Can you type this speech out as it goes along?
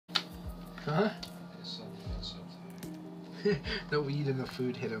Huh? No weed and the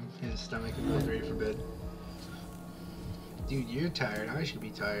food hit him in his stomach and he was ready for bed. Dude, you're tired. I should be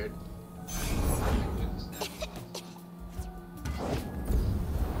tired. I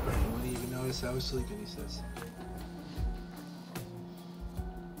wouldn't even notice I was sleeping, he says.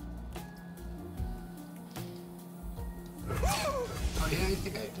 Oh yeah, I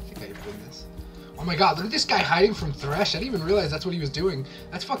think I did this. Oh my god, look at this guy hiding from Thresh. I didn't even realize that's what he was doing.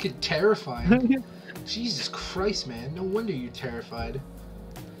 That's fucking terrifying. Jesus Christ, man. No wonder you're terrified.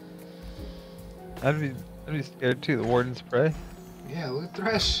 I'd be scared too, the Warden's Prey. Yeah, look at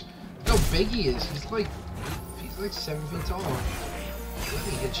Thresh. Look how big he is. He's like 7 feet tall. Let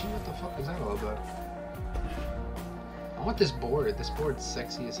me hit you. What the fuck is that all about? I want this board. This board's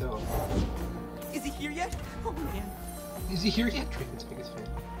sexy as hell. Is he here yet? Oh man. Is he here yet? Draven's biggest fan.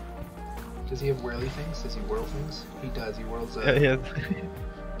 Does he have whirly things? Does he whirl things? He does. He whirls up. Yeah, he has.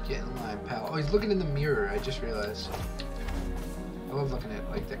 Get in line, pal. Oh, he's looking in the mirror. I just realized. I love looking at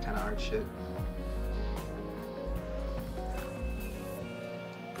like that kind of art shit.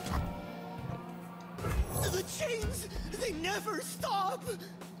 The chains, they never stop.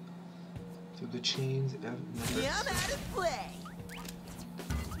 Do the chains never Yeah, I'm out of play.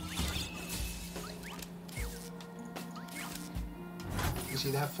 You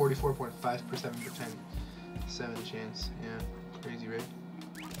see that? 44.5% 7 chance. Yeah, crazy, right?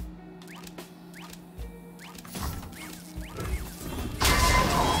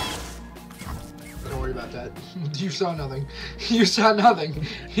 Don't worry about that. You saw nothing. You saw nothing.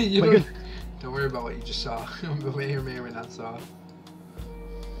 Don't worry about what you just saw. May or may not saw.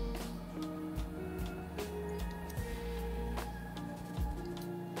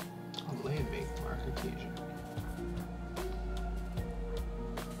 On landmate mark occasion.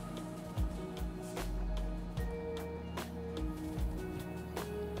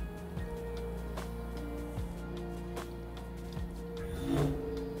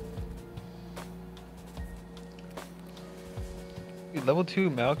 Dude, level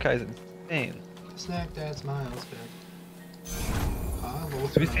 2 Maokai's insane. Snack that smiles back.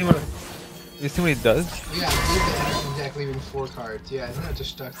 Have you seen what he does? Yeah, I believe the energy deck leaving 4 cards. Yeah, isn't that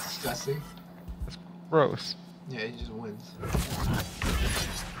just disgusting? That's gross. Yeah, he just wins.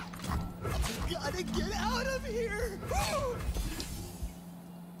 Gotta get out of here.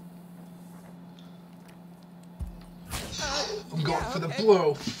 I'm going for the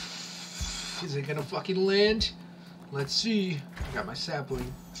blow. Is it gonna fucking land? Let's see. I got my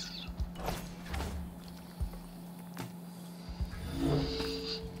sapling.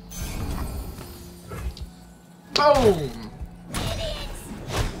 Boom!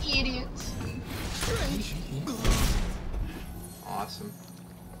 Idiots! Awesome.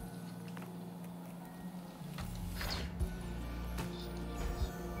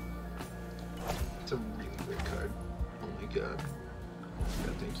 It's a really great card. Oh my god.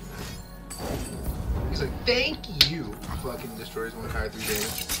 God, thank you, man. He's like, thank you! Fucking destroys 1 card, 3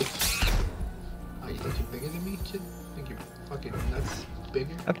 damage. Oh, you think you're bigger than me, kid? Think you're fucking nuts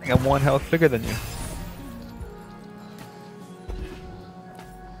bigger? I think I'm 1 health bigger than you.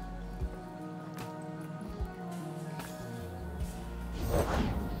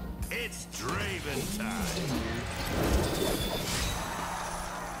 It's Draven time.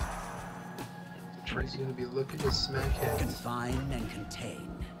 He's gonna be looking to smack heads. Confine and contain.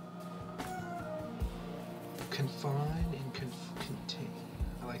 Confine and contain.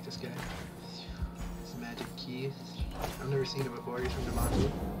 I like this guy. His magic keys. I've never seen him before. He's from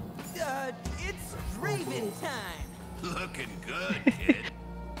Demacia. It's Draven time. Looking good, kid.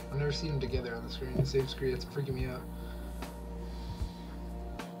 I've never seen them together on the screen. The same screen. It's freaking me out.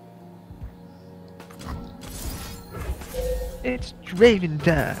 It's Draven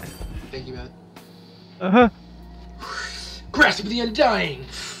time. Thank you, man. Uh-huh. Grasp of the Undying!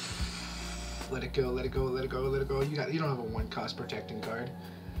 Let it go, let it go, let it go, let it go. You don't have a 1-cost protecting card.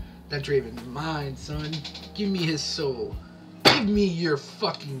 That Draven's mine, son. Give me his soul. Give me your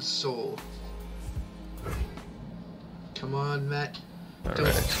fucking soul. Come on, Matt. All Don't.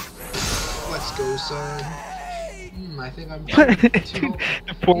 right. Let's go, son. I think I'm too.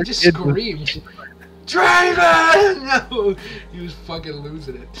 He just screamed. Draven! No! He was fucking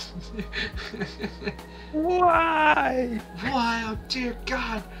losing it. Why? Why? Oh dear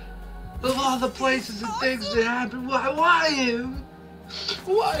God! Of all the places and things that happen, why him?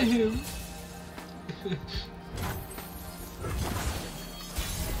 Why him?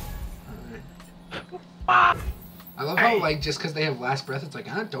 Alright. I love how, like, just because they have last breath, it's like,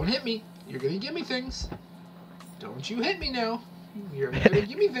 don't hit me. You're gonna give me things. Don't you hit me now. You're gonna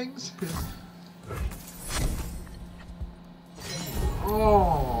give me things.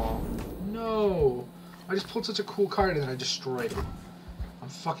 Oh, no. I just pulled such a cool card and then I destroyed it. I'm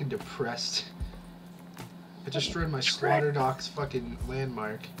fucking depressed. I destroyed my Slaughter Docks fucking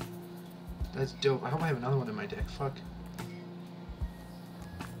landmark. That's dope. I hope I have another one in my deck. Fuck.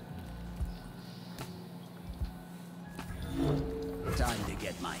 Time to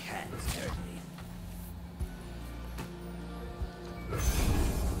get my hands dirty.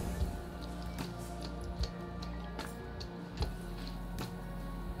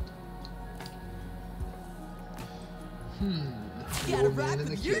 Got a Old man rock and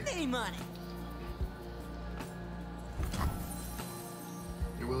the with your kid. name on it.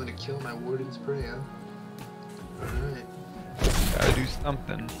 You're willing to kill my Warden's Prey, huh? Alright. Gotta do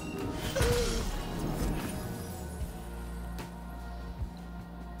something.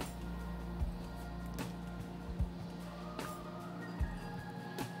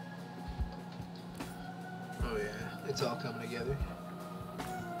 Oh yeah, it's all coming together.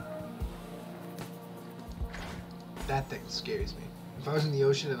 That thing scares me. If I was in the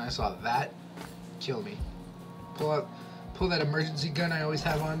ocean and I saw that, kill me. Pull that emergency gun I always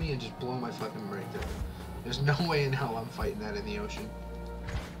have on me and just blow my fucking brains out. There's no way in hell I'm fighting that in the ocean.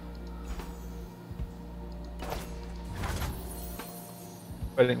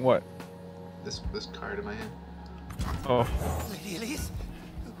 Fighting what? This card in my hand. Oh. Lady Elise,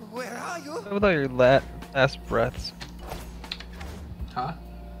 where are you? What about your last breaths? Huh?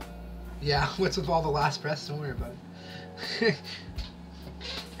 Yeah, what's with all the last breaths? Don't worry about it.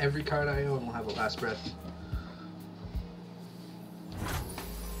 Every card I own will have a last breath.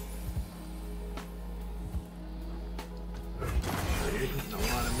 You're eating a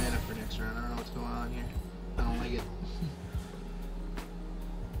lot of mana for next round. I don't know what's going on here. I don't like it.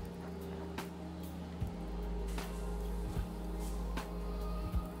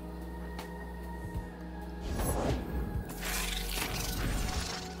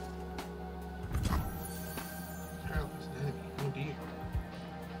 Paralyzed enemy. Oh dear.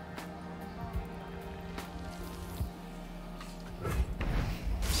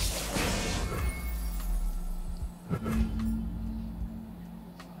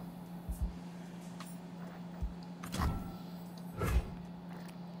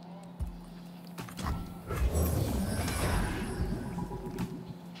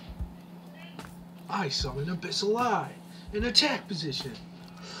 I summon Abyssal Eye in attack position.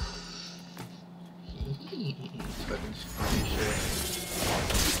 Fucking funny shit.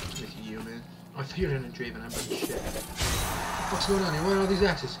 With you, man. Oh, I thought you were in a Draven. I'm fucking shit. What's going on here? What are all these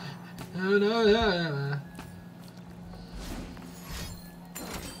axes? No, no, no, no.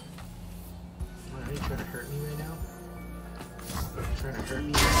 What, are you trying to hurt me right now? Trying to hurt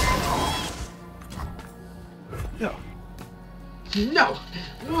me? No. No!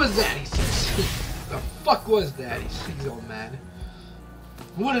 What was that, he says? The fuck was that? He's old man.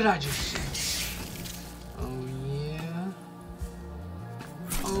 What did I just see? Oh yeah?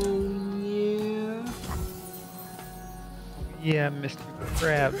 Oh yeah? Yeah, Mr.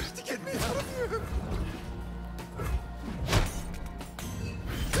 Krabs. Get me out of here!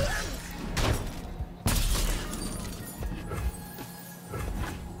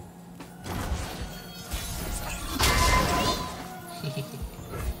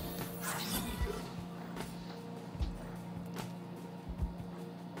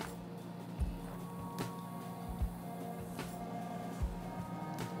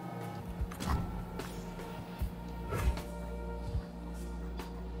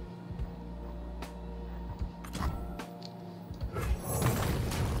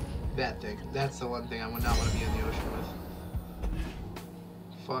 That thing. That's the one thing I would not want to be in the ocean with.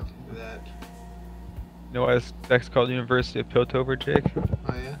 Fuck that. You know why this deck's called University of Piltover, Jake?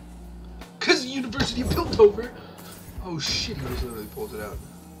 Oh yeah? Cause University of Piltover! Oh shit, he just literally pulled it out.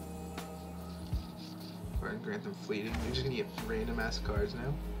 Alright, grant them fleeting. You're just gonna get random ass cards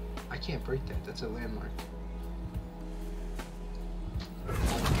now? I can't break that, that's a landmark.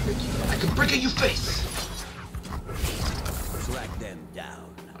 I can break it, you face! Track them down.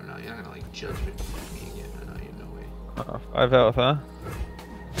 Oh no, you're not gonna like judgment me again. Oh no, you're no way. 5 health, huh?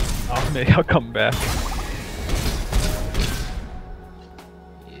 Oh, maybe I'll come back.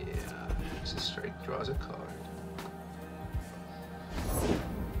 Yeah, it's a strike draws a card.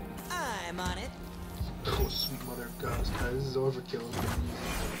 I'm on it. Oh sweet mother of God, guys, this is overkill.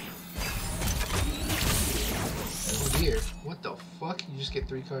 Oh dear, what the fuck? You just get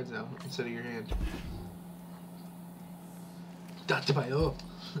 3 cards now instead of your hand. Databayo.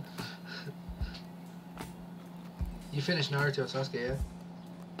 You finished Naruto Sasuke, yeah?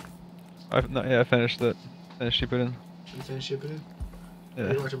 I finished it. Finished Shippuden. You finished Shippuden? Are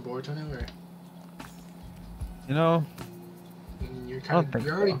Yeah. you watching Boruto now, or? You know, You're I don't think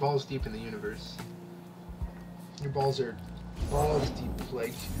you're already so. balls deep in the universe. Your balls are balls deep,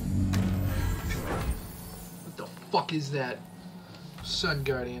 like. What the fuck is that? Sun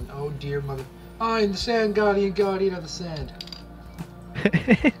Guardian. Oh dear mother. I'm the Sand Guardian, Guardian of the Sand.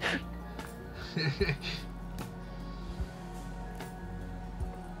 Easy.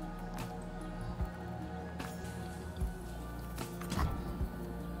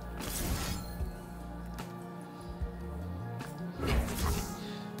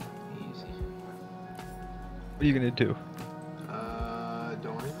 What are you gonna do?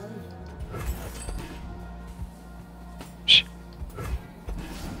 Don't worry about it. Shh.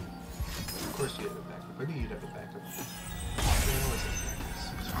 Of course you have a backup. I knew you'd have a backup.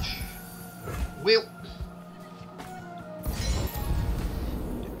 Will.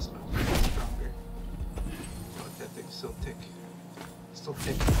 Get this mouth stronger. Fuck, that thing's still tick. Still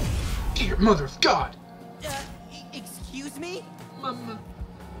tick. Dear mother of God! Excuse me? Mama.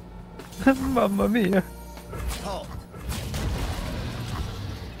 Mamma mia. Oh,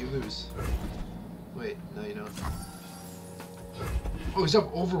 You lose. Wait, no you don't. Oh, he's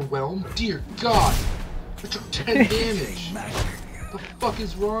up overwhelmed? Dear God! I took 10 damage! What the fuck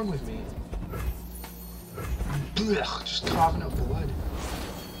is wrong with me? Blech, just coughing up blood.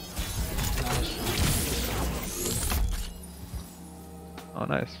 Oh,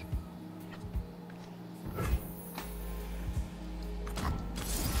 nice.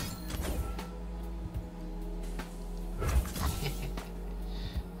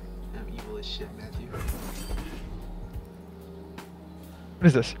 I'm evil as shit, Matthew. What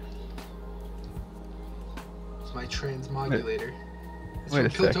is this? It's my transmodulator. It's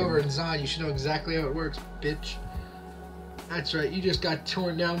Wait from a second. Piltover and Zon. You should know exactly how it works, bitch. That's right, you just got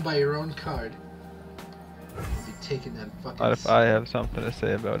torn down by your own card. I'll be taking that fucking... What if I have something to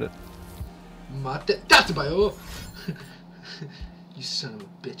say about it? Mate... That's bio! You son of a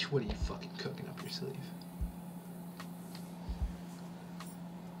bitch, what are you fucking cooking up your sleeve?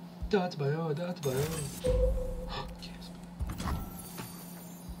 That's bio, that's bio. Gasp.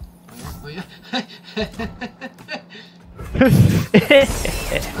 Oh yeah? I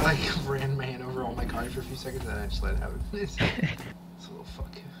like ran my hand over all my cards for a few seconds and then I just let it happen. It's a little fuck.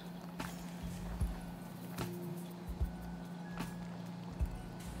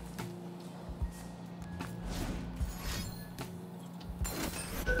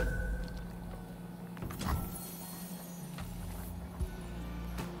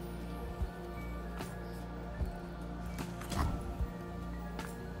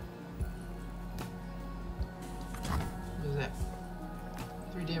 What is that?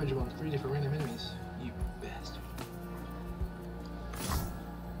 3 damage among 3 different random enemies. You bastard.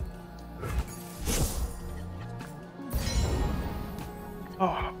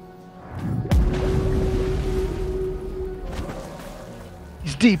 Oh.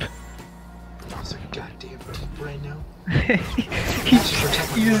 He's deep. So goddamn deep right now. He's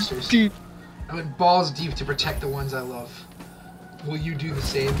Protect my monsters. deep. I went balls deep to protect the ones I love. Will you do the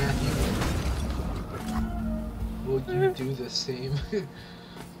same, Matthew? Will you do the same?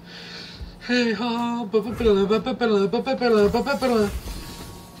 Hey ho,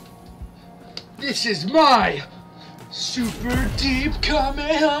 this is my super deep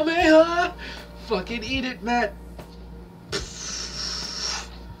Kamehameha! Fucking eat it, Matt!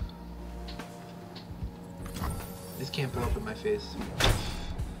 This can't blow up in my face.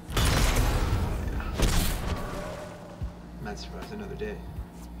 Matt survives another day.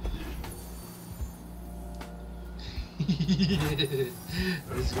 This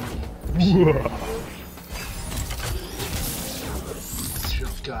is gonna be...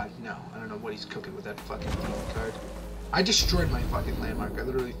 Oh god, no. I don't know what he's cooking with that fucking demon card. I destroyed my fucking landmark. I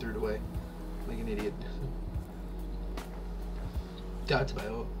literally threw it away. Like an idiot. That's my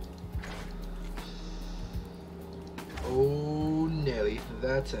ult. Oh, Nelly.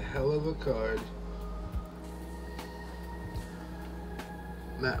 That's a hell of a card.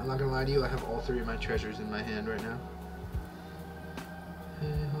 Matt, I'm not gonna lie to you, I have all 3 of my treasures in my hand right now.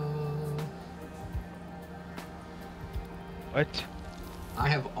 What? I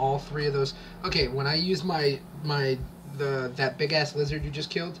have all 3 of those. Okay, when I use that big ass lizard you just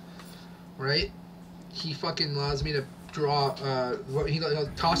killed, right? He fucking allows me to draw. He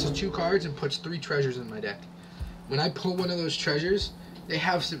tosses 2 cards and puts 3 treasures in my deck. When I pull one of those treasures, they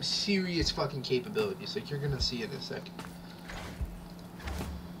have some serious fucking capabilities. Like you're gonna see in a second.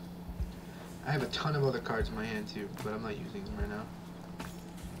 I have a ton of other cards in my hand too, but I'm not using them right now.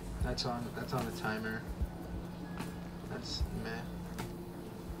 That's on the timer. That's meh.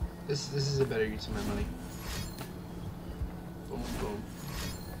 This is a better use of my money. Boom boom.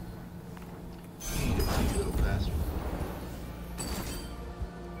 Eat it, you little bastard.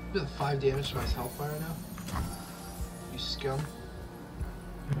 I'm doing 5 damage to my health bar right now. You scum.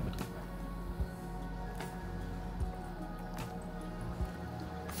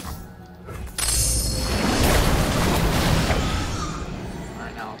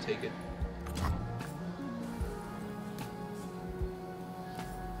 Alright, now I'll take it.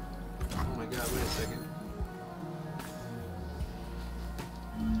 Oh my god, wait a second.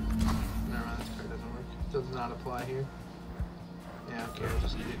 Never mind, this card doesn't work. Does not apply here. Yeah, okay, I'll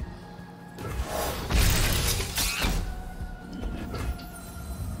just eat it.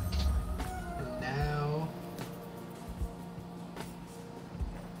 And now...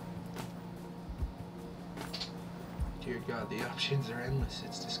 Dear God, the options are endless.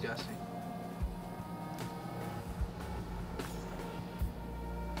 It's disgusting.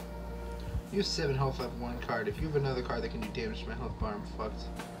 You have 7 health, I have 1 card. If you have another card that can do damage to my health bar, I'm fucked.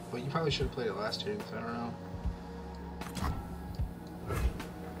 But you probably should have played it last turn, so I don't know.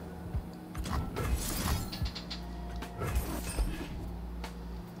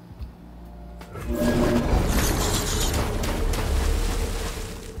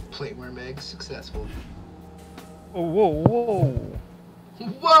 Plateworm egg successful. Oh, whoa, whoa.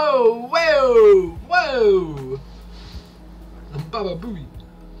 Whoa, whoa, whoa! Baba booey.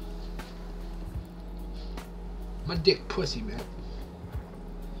 My dick pussy, man.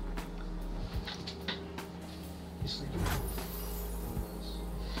 You sleeping?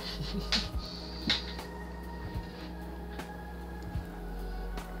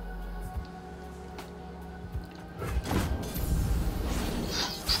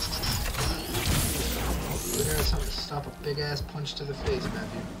 Look at something to stop a big ass punch to the face,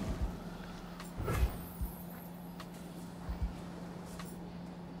 Matthew.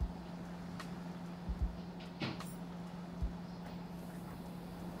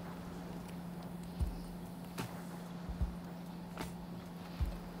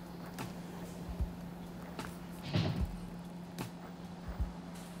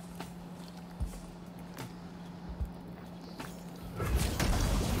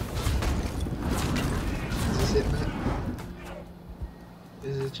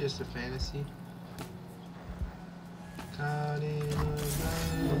 Is it just a fantasy? Caught in a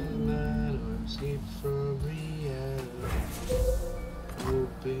blind or escape from reality.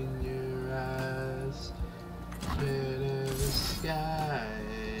 Open your eyes, look at the sky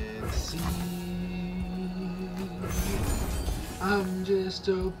and see. I'm just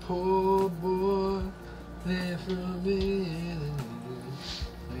a poor boy, there from it.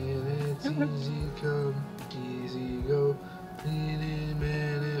 And it's easy come, easy go. Minute,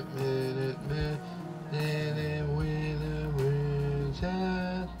 minute, when the words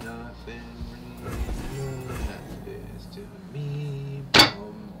have nothing really matters to me.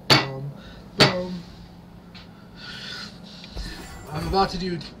 Boom, boom, boom. I'm about to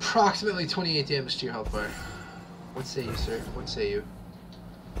do approximately 28 damage to your health bar. What say you, sir? What say you?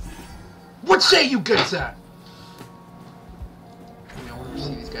 What say you, good sir? I want to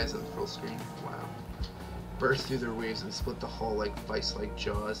see these guys on full screen. Wow. Burst through their waves and split the hull like vice-like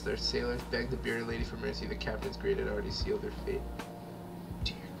jaws. Their sailors begged the bearded lady for mercy. The captain's grade had already sealed their fate.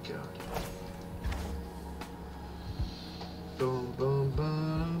 Dear God. Boom, boom,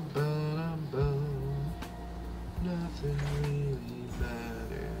 boom, boom, boom. Nothing really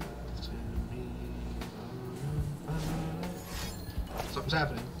matters to me. Something's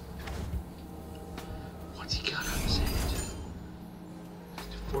happening. What's he got on his head?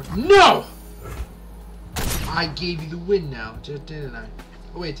 No! I gave you the win now, didn't I?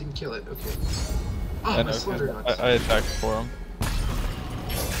 Oh wait, didn't kill it. Okay. Oh, I my know, slaughter 'cause nuts. I attacked for him.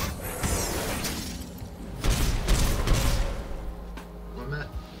 I'm at.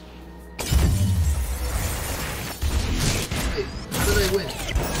 Wait, how did I win?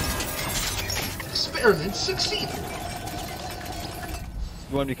 Experiment succeeded.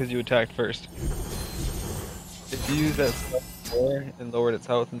 You won because you attacked first. If you used that spell before and lowered its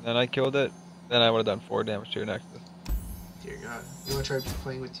health and then I killed it, then I would have done 4 damage to your Nexus. Dear God. You want to try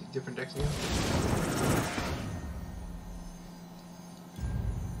playing with different decks again?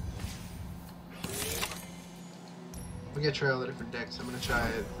 We're gonna try all the different decks. I'm gonna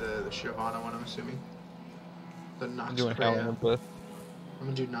try the Shyvana one, I'm assuming. The I'm Nox doing Kreia. Howling with. I'm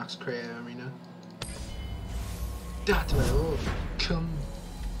gonna do Nox Kreia Arena. That will come.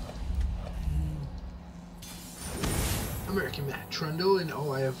 American Matt Trundle, and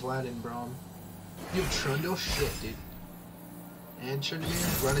oh, I have Vlad and Braum. You have Trundle? Shit, dude. And Trundle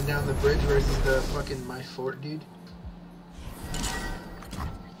running down the bridge versus the fucking My Fort dude.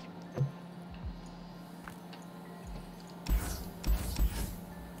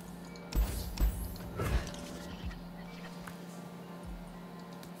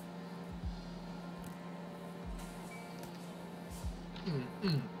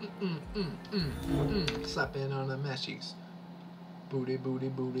 Slapping on the mass cheeks. Booty, booty,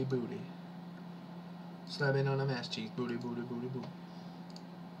 booty, booty. Slapping on the mass cheeks. Booty, booty, booty, booty.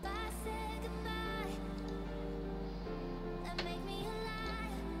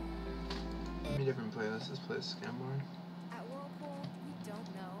 Many different playlists. Let's play Scamborn. At Whirlpool, we don't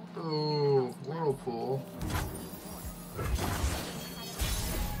know. Oh, Whirlpool.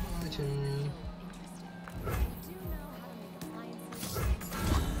 My turn.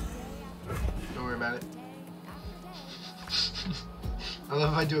 Don't worry about it. I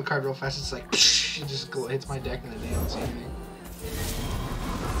love if I do a card real fast, it's like, it just hits my deck and then they don't see anything.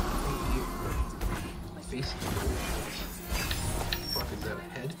 My face. Fuck, is that a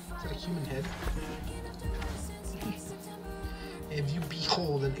head? Is that a human head? If you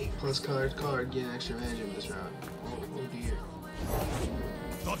behold an 8+ card, get an extra advantage in this round. Oh dear.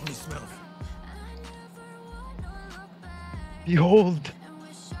 Got me smell. Behold!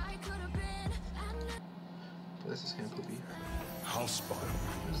 This is kind of poopy. House spot.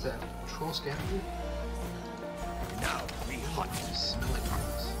 What is that? Troll scavenger? Now we hot. Smelling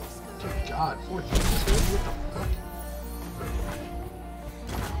things. Dear God, 4 things. What the fuck?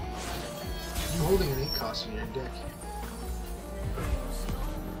 You holding an 8 cost in your deck.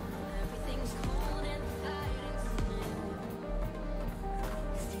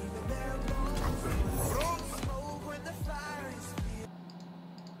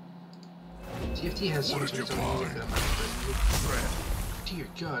 TFT has so much of its own music that I'm not afraid. Dear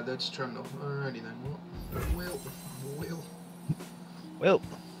God, that's Trundle. Alrighty then. Well.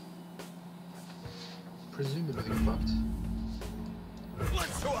 Presumably fucked.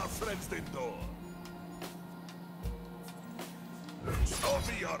 Let's show our friends the door. Show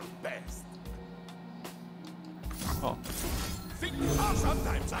me your best. Oh. Think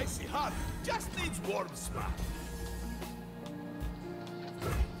sometimes icy hot just needs warm spot.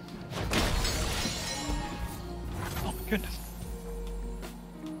 Oh my goodness.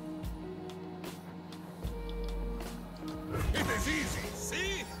 It is easy,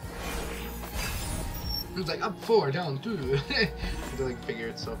 see? It's like up 4, down 2. It to like figure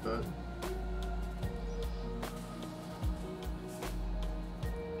itself out.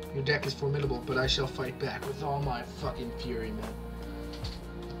 Your deck is formidable, but I shall fight back with all my fucking fury, man.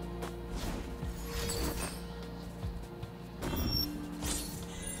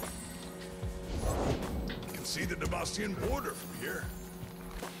 You can see the Demastian border from here.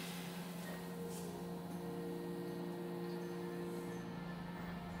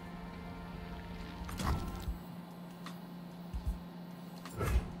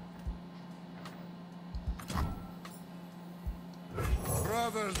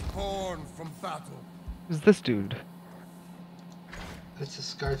 Brothers born from battle. Who's this dude? That's a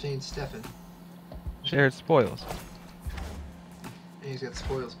Scarthane Stefan. Shared spoils. And he's got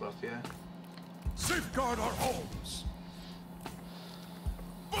spoils buff, yeah. Safeguard our homes.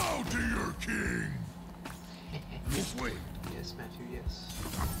 Bow to your king. This way. Yes, Matthew, yes.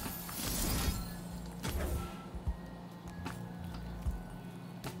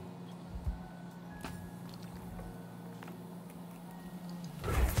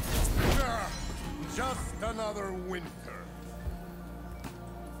 Just another winter.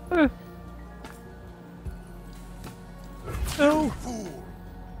 No! Fool.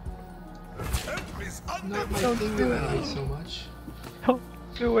 Help is Not my Don't thing do that I it. like so much. Don't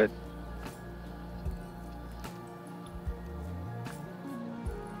do it.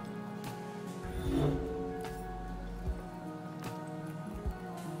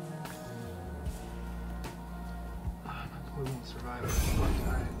 Ah, my boy won't survive. Fuck,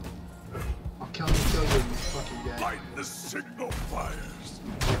 alright. I'll kill you, you fucking guy. Light the signal fires.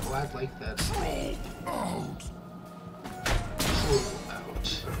 Black like that. Roll out. Oh,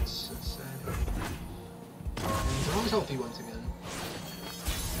 ouch. That's so sad. And Jerome's healthy once again.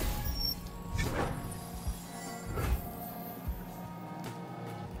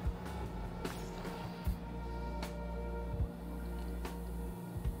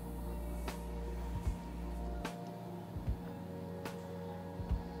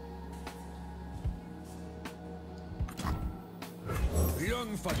 The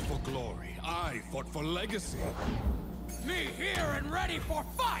young fight for glory. I fought for legacy. Me here and ready for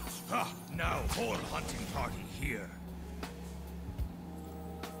fight! Ah, now whole hunting party here.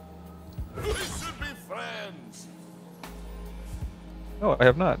 We should be friends. No, I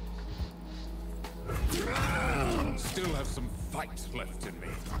have not. Still have some fight left in me.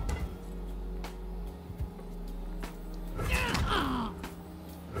 Ah,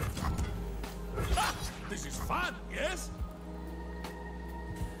 this is fun, yes?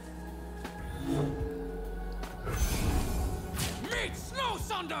 Meet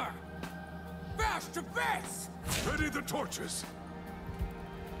Sunder! Bash to base! Ready the torches.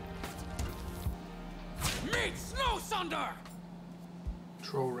 Meet Snow Sunder!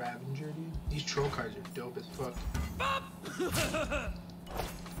 Troll Ravager, dude. These troll cards are dope as fuck. I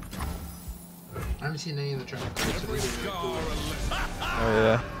haven't seen any of the track cards, so these are really cool. Oh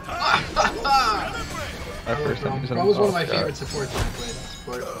yeah. That first time That was one of my favorite supports when I played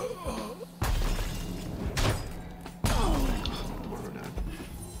support.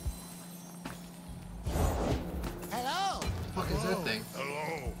 Hello. What the fuck is that thing?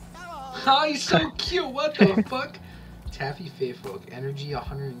 Hello. Oh, he's so cute. What the fuck? Taffy Faithfolk. Energy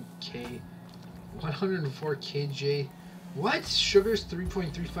 100k. 104 kj. What? Sugars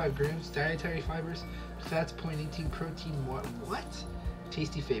 3.35 grams. Dietary fibers. Fats 0.18. Protein. What?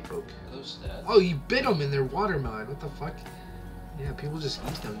 Tasty Faithfolk. Those stats. Oh, you bit them in their watermelon. What the fuck? Yeah, people just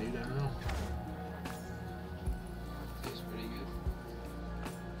eat them, dude. I don't know. Tastes pretty good.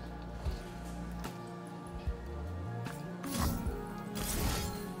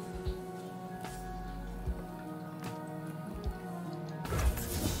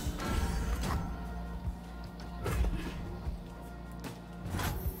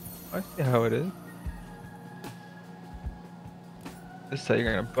 I see how it is. This is how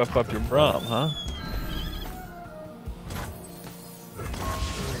you're gonna buff up your Braum, huh? What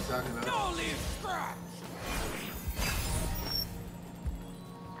are you talking about? No leave scratch!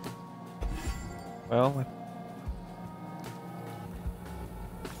 Well,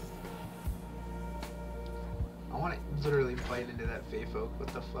 I want to literally bite into that Faithfolk. What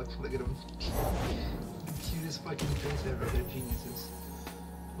the fuck? Look at him. Cutest fucking face ever. They're geniuses.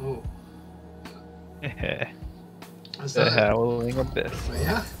 Oh. What's the that? Howling Abyss. Oh,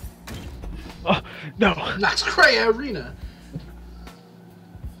 yeah? Oh, no! Nox Cray Arena!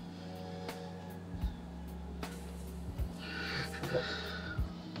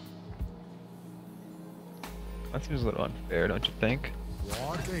 That seems a little unfair, don't you think?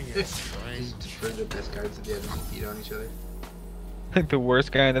 Walking is Just strange. destroyed the best cards if you had to compete on each other. Like the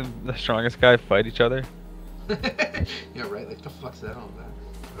worst guy and the strongest guy fight each other. Yeah, right? Like, the fuck's that all about?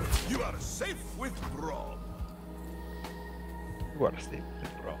 You are safe with Braum. What a statement,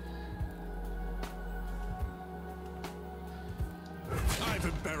 bro. I've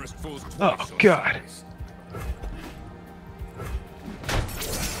embarrassed fools twice. Oh, or God. thrice.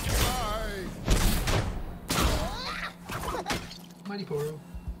 Mighty Poro.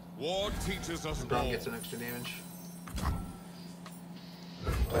 War teaches us Braum all. gets an extra damage.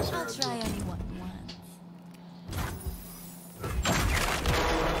 I'll try anyone once.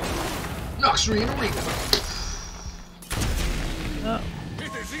 Nox Arena! Oh.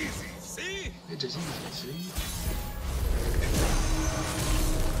 It is easy, see? It is easy, see?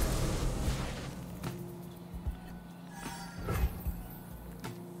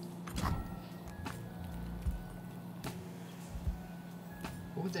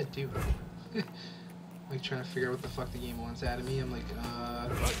 What would that do? Like trying to figure out what the fuck the game wants out of me. I'm like,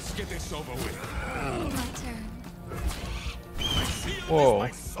 Let's get this over with. My turn. I feel it is Whoa.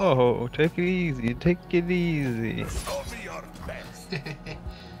 my son. Oh, take it easy. Take it easy. Show me your best.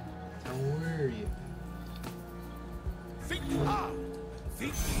 don't worry. Think hard.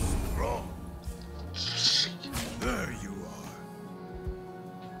 Think strong. There you are.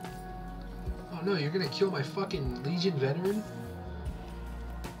 Oh no, you're gonna kill my fucking Legion veteran?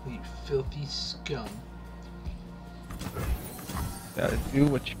 You filthy scum. Gotta do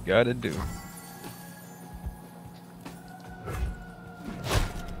what you gotta do.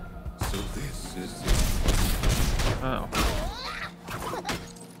 So this is it. Oh.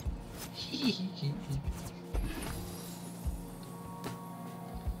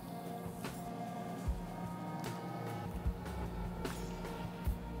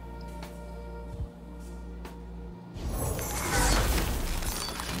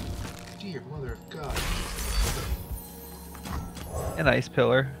 Dear mother of God. An ice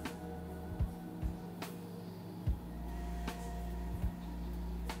pillar.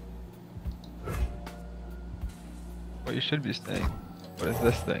 What you should be saying. What is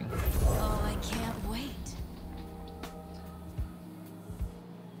this thing? Oh, I can't wait.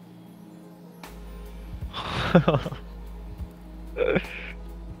 You're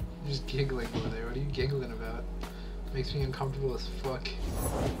just giggling over there. What are you giggling about? Makes me uncomfortable as fuck.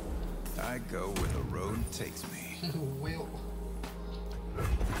 I go where the road takes me. Will.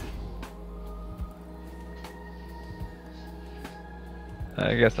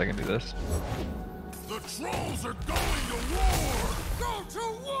 I guess I can do this. The trolls are going to war! Go to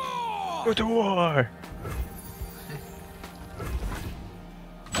war! Go to war!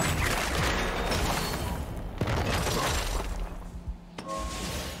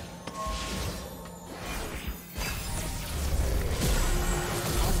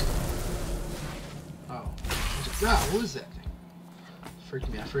 What was that thing? Freaked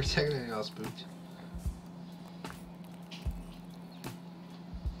me out for a second and I got spooked.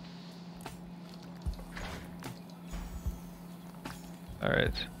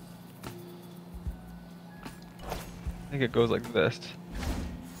 Alright. I think it goes like this.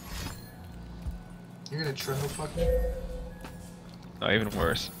 You're gonna try to fuck me? No, even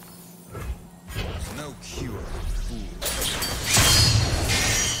worse. There's no cure for fools.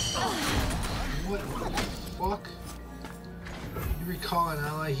 What the fuck? You recall an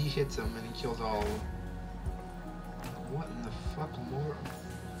ally, he hits him and he kills all of them. What in the fuck more?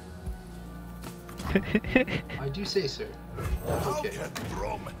 I do say, sir. How Okay. can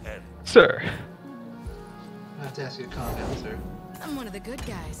Bromhead Sir. I have to ask you to calm down, sir. I'm one of the good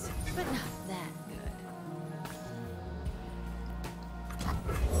guys, but not that good.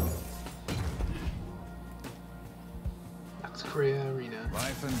 That's Korea Arena.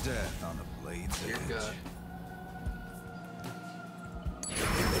 life and death on the blade's Dear edge. God.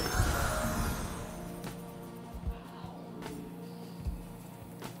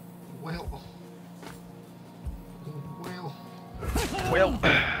 Well. Well. Well.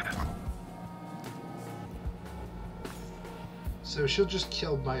 So she'll just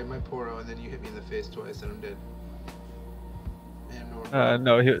kill my Poro and then you hit me in the face twice and I'm dead. And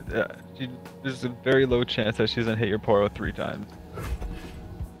No, there's a very low chance that she doesn't hit your Poro 3 times.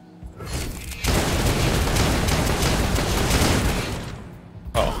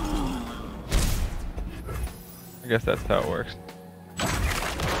 Oh. I guess that's how it works.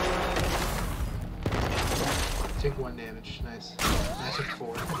 Take 1 damage. Nice. I took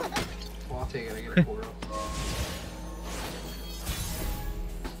 4. Well, I'll take it. I get a 4 up.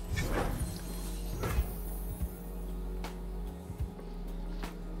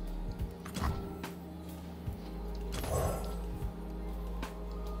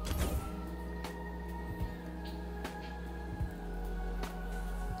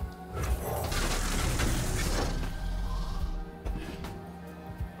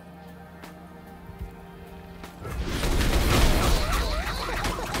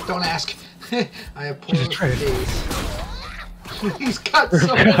 Don't ask. I have portals for days. He's got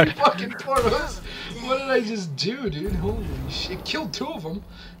so many fucking portals. What did I just do, dude? Holy shit! Killed 2 of them.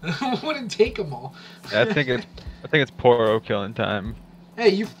 I wouldn't take them all. Yeah, I think it's Poro killing time. Hey,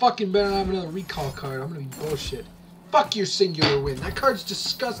 you fucking better not have another recall card. I'm gonna be bullshit. Fuck your singular win. That card's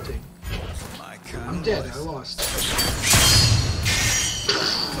disgusting. My kind I'm of dead. I life. lost.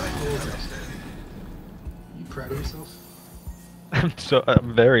 You proud of yourself?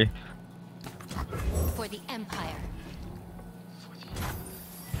 I'm very. For the Empire.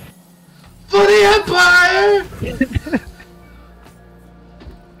 For the Empire!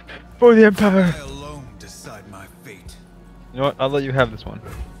 For the Empire! I alone decide my fate. You know what? I'll let you have this one.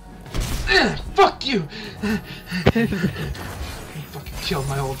 Fuck you! You fucking killed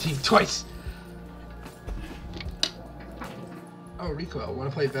my whole team twice. Oh, Rico, wanna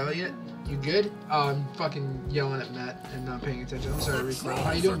play Valiant? You good? Oh, I'm fucking yelling at Matt and not paying attention. I'm sorry, Rico.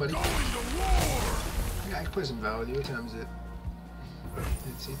 How you doing, buddy? Yeah, I can play some Valiant. What time is it?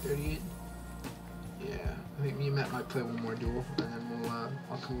 It's 8:38. Yeah, I think me and Matt might play one more duel, and then we'll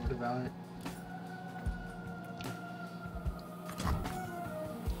I'll come over to Valiant.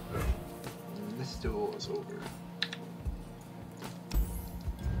 And this duel is over.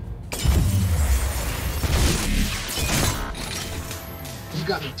 You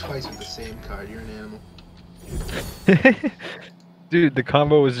got me twice with the same card. You're an animal. Dude, the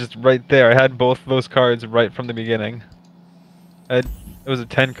combo was just right there. I had both those cards right from the beginning. It was a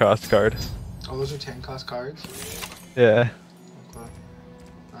 10 cost card. Oh, those are 10 cost cards? Yeah, Okay.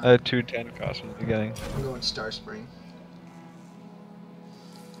 I had 2 10 costs from the beginning. I'm going Star Spring.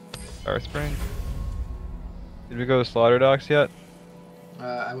 Star Spring? Did we go to Slaughter Docks yet?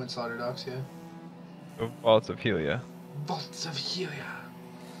 I went Slaughter Docks, yeah. Oh, Vaults of Helia. Bolts of Helia.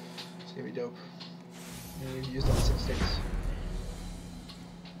 It's gonna be dope. Yeah, we've used all 6 sticks.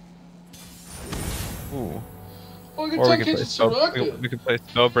 Ooh. Oh, I can Or we take could play Kitchen Soraka! we could play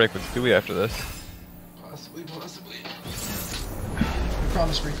Spellbreak with Stewie after this. Possibly, possibly. I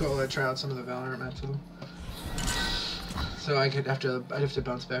promised Rico I'd try out some of the Valorant maps with him. So I'd have to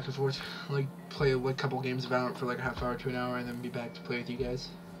bounce back and forth. Like, play like, a couple games of Valorant for like a half hour to an hour and then be back to play with you guys.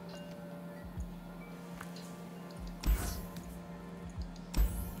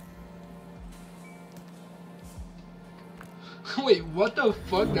 Wait, what the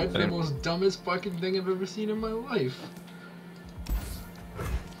fuck? That's the most dumbest fucking thing I've ever seen in my life.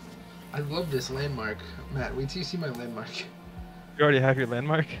 I love this landmark. Matt, wait till you see my landmark. You already have your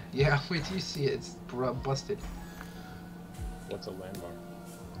landmark? Yeah, wait till you see it. It's busted. What's a landmark?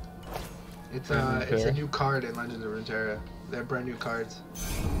 It's Brand new it's a pair. new card in Legends of Runeterra. They're brand new cards.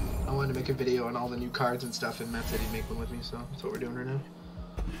 I wanted to make a video on all the new cards and stuff, and Matt said he'd make one with me, so that's what we're doing right now.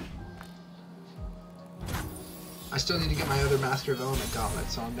 I still need to get my other Master of Element Gauntlet,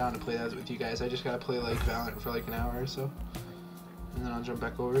 so I'm down to play that with you guys. I just gotta play like Valorant for like an hour or so, and then I'll jump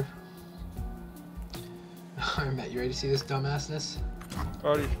back over. Alright, Matt, you ready to see this dumbassness?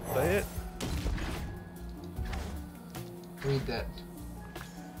 Already play it? Read that.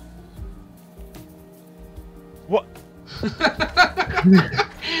 What?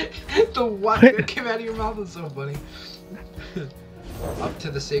 The what that came out of your mouth was so funny. Up to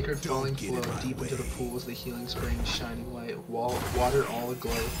the sacred falling flow, deep into the pools, the healing springs, shining light, water all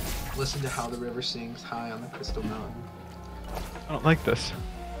aglow. Listen to how the river sings high on the crystal mountain. I don't like this.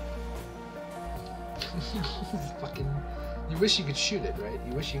 Fucking. You wish you could shoot it, right?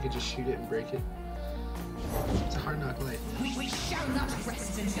 You wish you could just shoot it and break it. It's a hard knock life. We shall not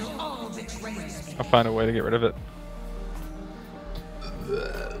rest until all betrayers. I'll find a way to get rid of it.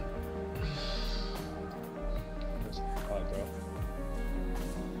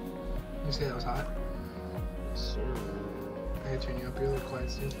 You say that was hot? Sir. I gotta turn you up here a little quiet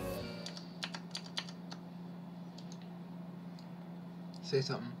soon. Say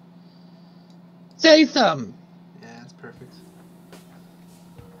something. Say something. Yeah, that's perfect.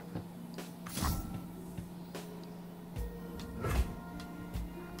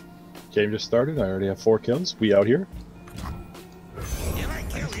 Game just started. I already have 4 kills. We out here. If I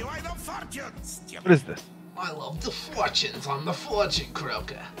kill you, I love fortunes. What is this? I love the fortunes. I'm the fortune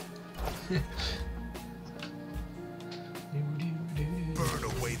croaker. Burn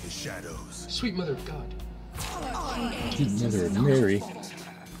away the shadows. Sweet mother of God. Mother of Mary.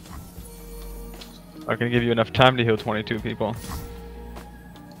 Not gonna give you enough time to heal 22 people.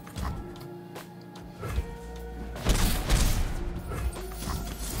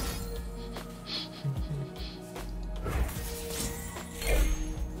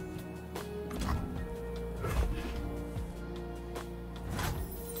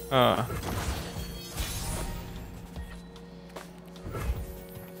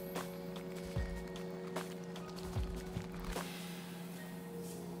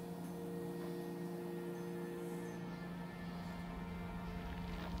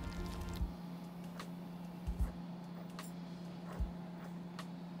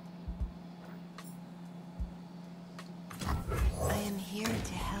 I am here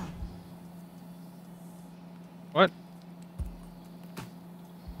to help. What?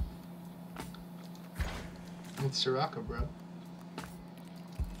 It's Soraka, bro.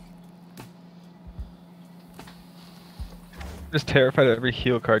 Just terrified of every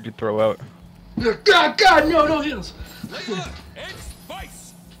heal card you throw out. God, no, no heals. Layla and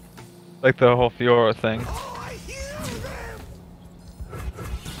Spice! Like the whole Fiora thing. Oh, I hear them.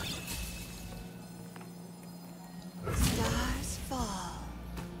 Stars fall.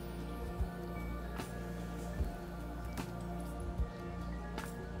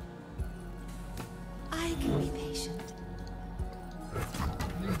 I can be patient.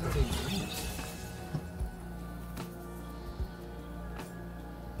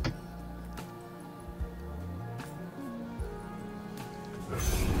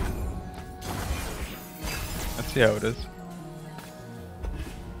 Let's see how it is.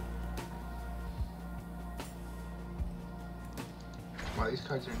 Wow, these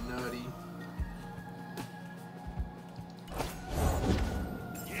cards are nutty.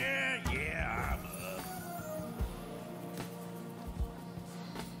 Yeah, I'm up.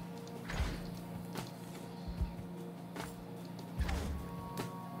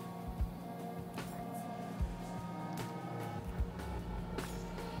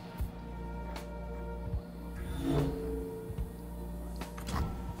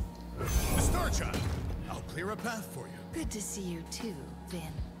 The Star Child. I'll clear a path for you. Good to see you too, Vin.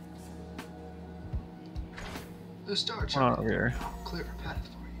 The Star What's going on Child. over here? Clear a path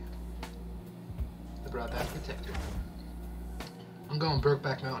for you. I brought that protector. I'm going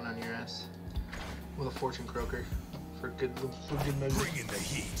Brokeback Mountain on your ass. With a fortune croaker. For good measure. Bring in the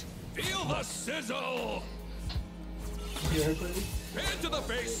heat. Feel the sizzle! You ever played it? Hand to the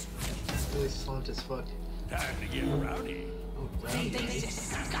face! It's really slumped as fuck. Time to get rowdy. Oh, rowdy.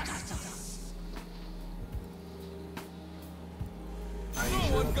 Are you No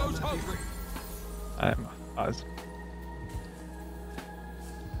sure one about goes that? hungry. I'm Oz.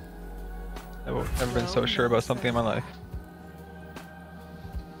 I've never been so sure about something in my life.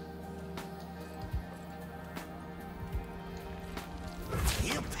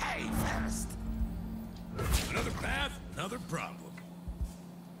 You pay first. Another path, another problem.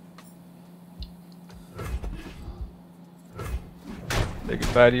 Say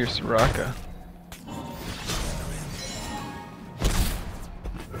goodbye to your Soraka.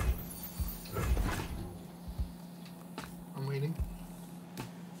 I'm waiting.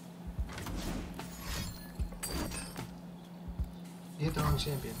 You hit the wrong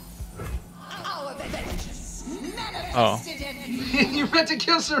champion. Our vengeance Oh. manifested in You meant to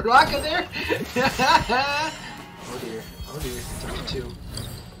kill Soraka there? Oh dear. Oh dear. It's up to 2.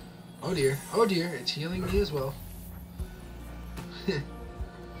 Oh dear. Oh dear. It's healing me as well.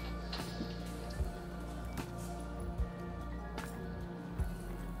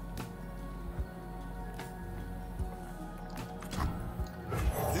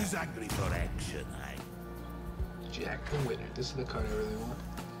 Who's angry for action, eh? Jack the winner. This is the card I really want.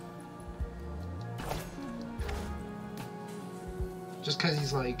 Just cause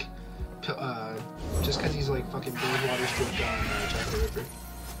he's like, fucking Blood Water stripped on Jack the Ripper.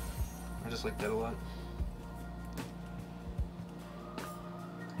 I just like that a lot.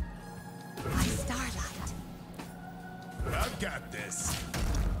 My starlight. I've got this.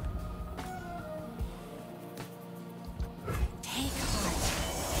 Take heart.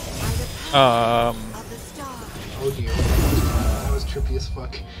 By the power of the star. Oh dear. That was trippy as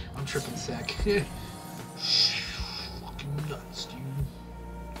fuck. I'm tripping sack. Fucking nuts, dude.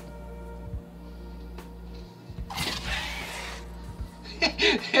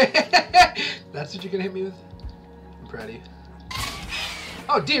 That's what you're gonna hit me with? I'm proud of you.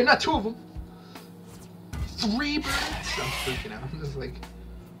 Oh dear, not 2 of them. 3 birds? I'm freaking out. I'm just like...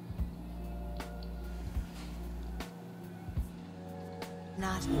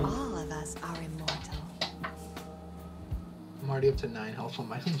 Not all of us are immortal. I'm already up to 9 health on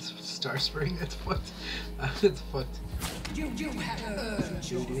my Star Spring. That's fucked. That's fucked. you have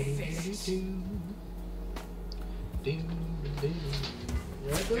earned your fate.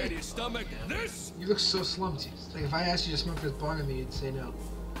 Can you stomach this? You look so slumped. Like if I asked you to smoke this bong at me, you'd say no.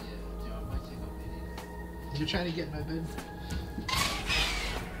 Yeah, dude, I might take a minute. You're trying to get in my bed.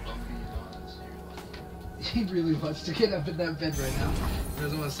 Don't be honest, you're like, He really wants to get up in that bed right now. He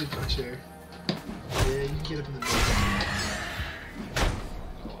doesn't want to sleep in a chair. Yeah, you can get up in the bed.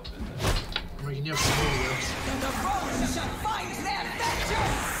 I'm waking you up from the The roads shall find their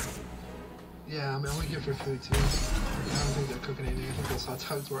vengeance! Yeah, I'm waking up for food too. I don't think they're cooking anything. I think those hot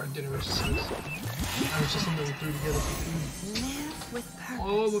dogs were on dinner, which sucks. I was just something we threw together for food. Live with purpose.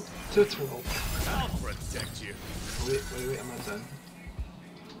 Oh, look, to 12. I'll protect you. Wait, I'm not done.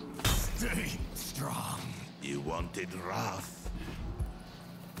 Stay strong. You wanted wrath.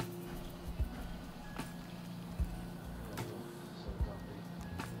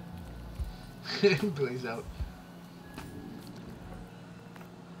 Blaze out.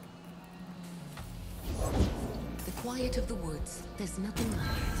 The quiet of the woods. There's nothing like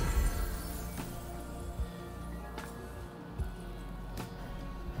it.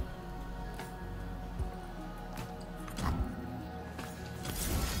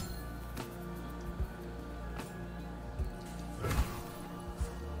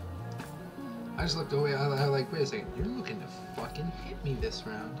 I just looked away. I like, wait a second. You're looking to fucking hit me this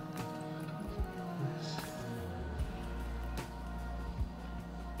round.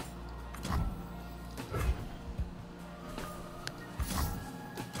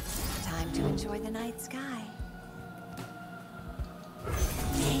 Time to enjoy the night sky.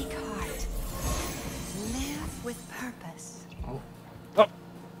 Take heart. Live with purpose. Oh. Oh.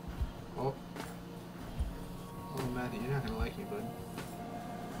 Oh. Oh, Matthew, you're not gonna like me, bud.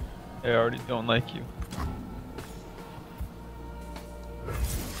 I already don't like you.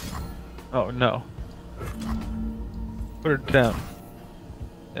 Oh no. Put her down.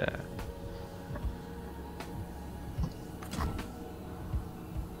 Yeah.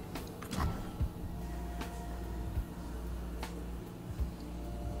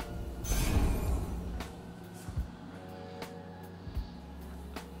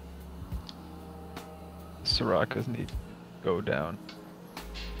 Soraka's need to go down.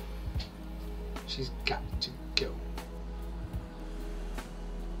 She's got to go.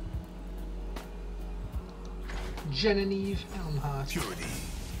 Genevieve Elmhart. Purity.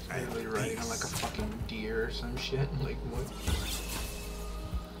 Literally riding on like a fucking deer or some shit. Like what?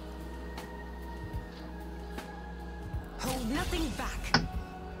 Hold nothing back.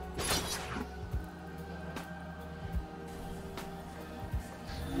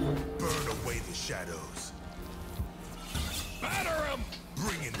 Burn away the shadows. Batter him!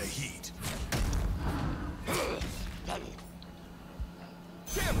 Bring in the heat.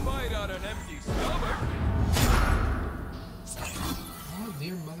 Can't fight on an empty stomach. Oh,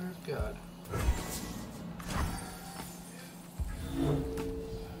 dear mother of God.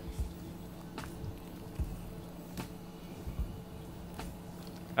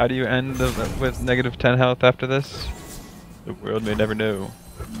 How do you end with negative 10 health after this? The world may never know.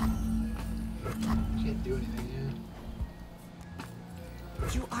 Can't do anything,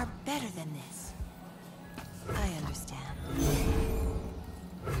 You are better than this. I understand.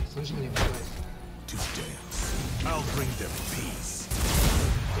 As long as you can hit me twice. To dance. I'll bring them peace.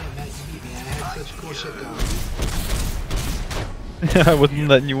 Damn, Matt, you beat me. I had such cool shit going. I wasn't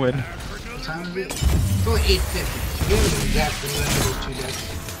letting you win. What time is it? It's only 8:50. You have an exact rematch of those two decks.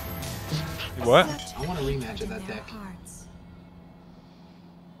 What? I want a rematch of that deck.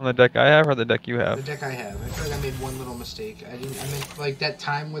 On the deck I have or the deck you The have? deck I have. I feel like I made one little mistake. I meant like that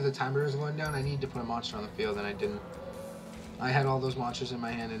time where the timer was going down. I needed to put a monster on the field and I didn't. I had all those monsters in my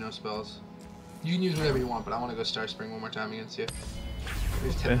hand and no spells. You can use whatever you want, but I want to go Star Spring one more time against you.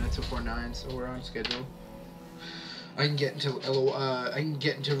 There's 10 minutes before 9, so we're on schedule. I can get into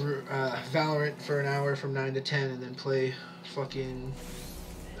Valorant for an hour from 9 to 10 and then play fucking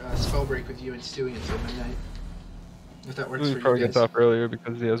Spellbreak with you and Stewie until midnight. If that works He for you probably guys. gets off earlier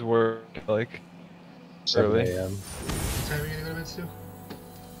because he has work like 7 early. a.m. What time are you gonna go to bed, Stu?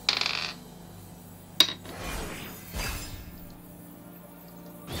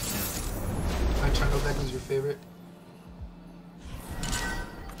 My Trundle deck was your favorite?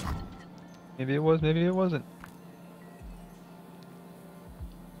 Maybe it was, maybe it wasn't.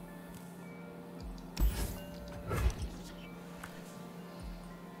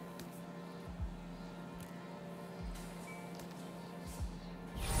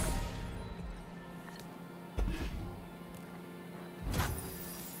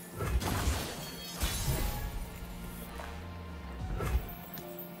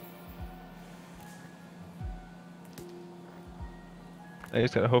 I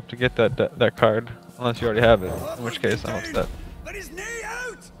just gotta hope to get that card, unless you already have it. In which case, I'm upset. There is nay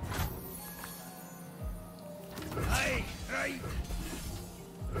out! Aye, right.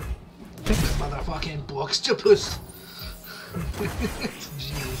 Motherfucking Bookstopus!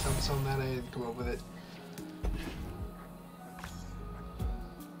 Jesus, I'm so mad I had to come up with it.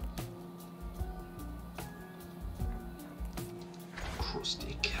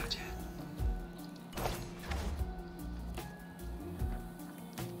 Crusty cat.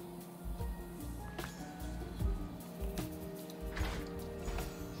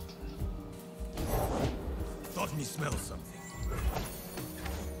 Thought me smell something.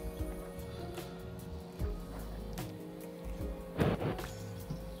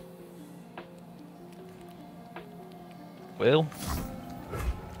 Well,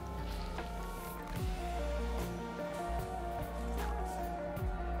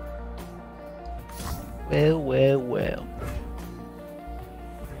 well. Well, well.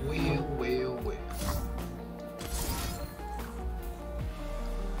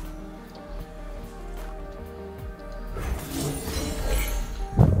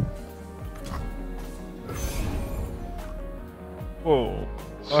 Whoa,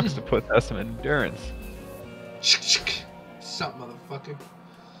 Octopus has some endurance. Sup, motherfucker.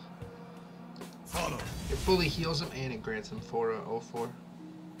 Follow. It fully heals him and it grants him 4/04.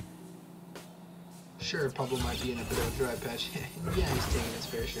 Sure, Pablo might be in a bit of a dry patch. Yeah, he's taking his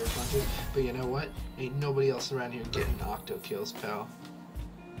fair share of punches. But you know what? Ain't nobody else around here getting octo kills, pal.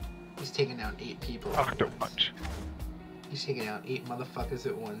 He's taking down 8 people. at Octo once. punch. He's taking out 8 motherfuckers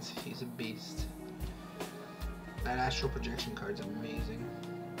at once. He's a beast. That astral projection card's amazing.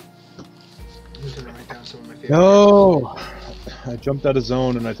 I'm just gonna write down some of my favorites. No! I jumped out of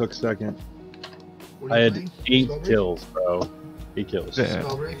zone and I took second. What are I you had playing? 8 Spellbreak? kills, bro. 8 kills. Yeah.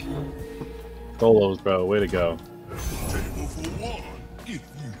 Spellbreak? Solos, bro. Way to go. Table for one, if you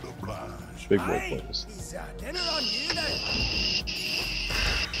oblige. Big boy Aye, plays. is dinner on you then?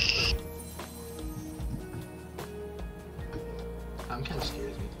 I'm kind of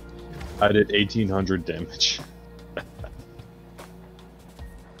scared of me. I did 1800 damage.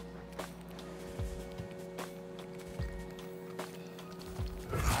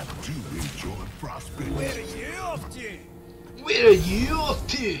 I do enjoy prosperity. Where are you off to? Where are you off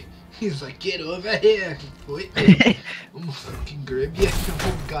to? He's like, get over here. Wait, I'm gonna fucking grab you.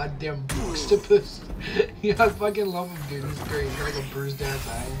 Oh, goddamn Bookstopus. Yeah, I fucking love him, dude. He's great. He's got like a bruised ass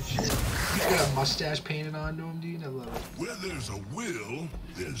eye and shit. He's got a mustache painted onto him, dude. I love it. Where there's a will,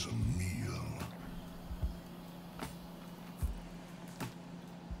 there's a meal.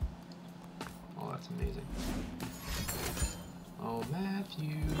 Oh, that's amazing. Oh,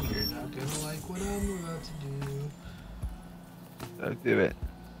 Matthew, you're not gonna like what I'm about to do. Don't do it.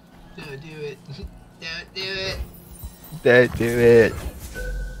 Don't do it. Don't do it. Don't do it.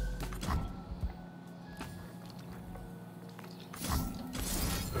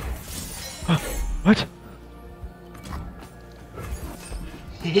 What?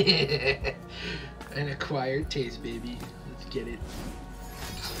 An acquired taste, baby. Let's get it.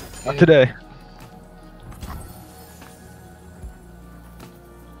 Not today.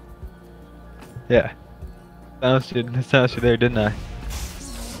 Yeah. Sounds you there, didn't I?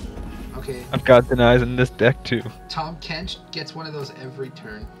 Okay. I've got denies in this deck too. Tom Kench gets one of those every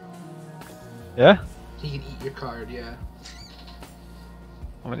turn. Yeah? He can eat your card, yeah.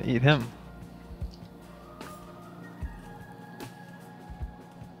 I'm gonna eat him.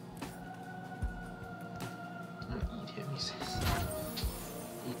 I'm gonna eat him, he says.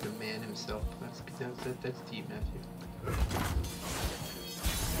 Eat the man himself. That's deep, Matthew.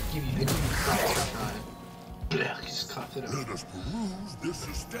 Give you props for trying. Blech, just coughed it up. Let us peruse this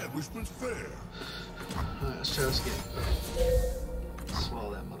establishment's fare. Alright, let's try this again.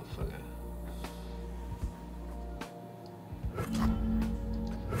 Swallow that motherfucker.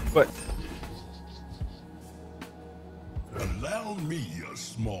 What? Allow me a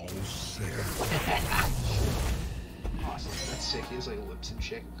small share. Awesome, that's sick. He has like lips and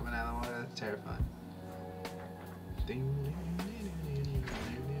shit coming out of the water. That's terrifying. Ding.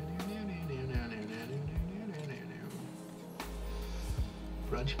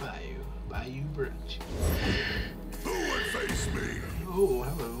 Brunch Bayou brunch. Who would face me? Oh,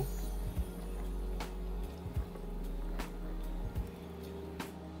 hello.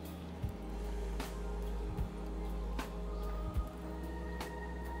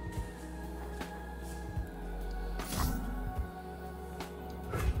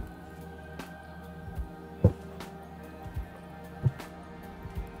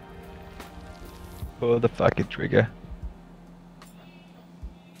 Pull the fucking trigger.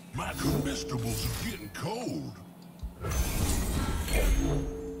 My comestibles are getting cold.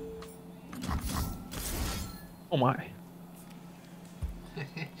 Oh my.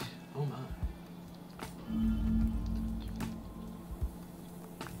 Oh my.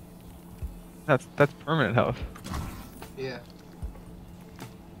 That's permanent health. Yeah.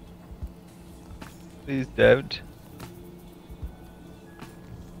 Please don't.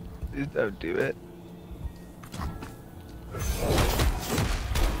 Please don't do it.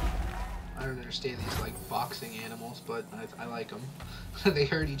 I don't understand these like boxing animals, but I like them. They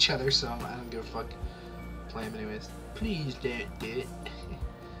hurt each other, so I don't give a fuck. Play them anyways. Please don't do it.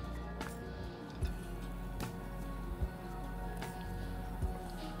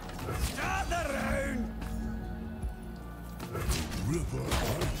 Start the round. River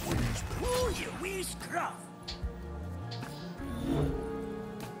always. Oh, you wee scruff.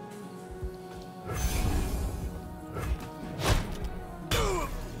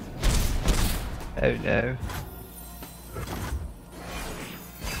 Oh no.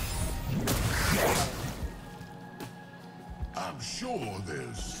 I'm sure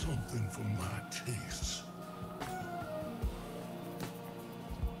there's something for my tastes.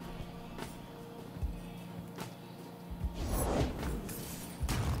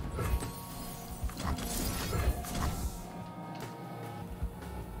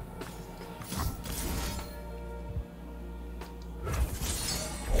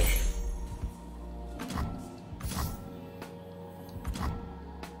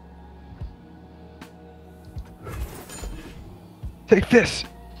 Take this!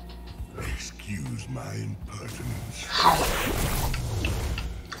 Excuse my impertinence.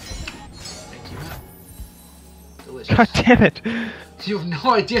 Thank you, man. Delicious. God damn it! You have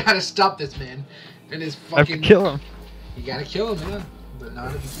no idea how to stop this man. And his I have fucking. to kill him. You gotta kill him, yeah. But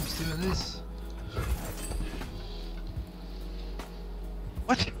not if he keeps doing this.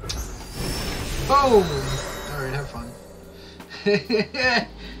 What? Boom! Alright, have fun.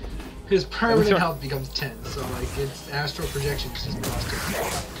 His permanent health becomes 10, so like its astral projection just isn't busted.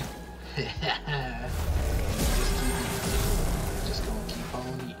 Just gonna keep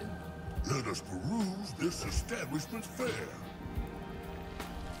on eating. Let us peruse this establishment's fare.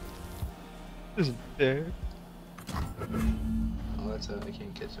 Isn't there? Oh, that's I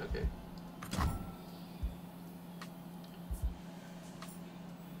can't catch. Okay.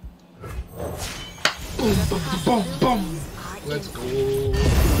 Boom, boom, boom, boom. Let's go.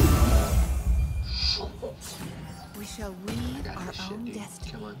 We shall I read got our this shit, own dude.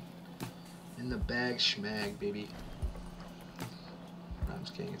 destiny. Come on. In the bag, schmag, baby. No, I'm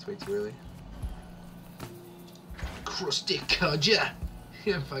just kidding. It's way too early. Crusty Kaja.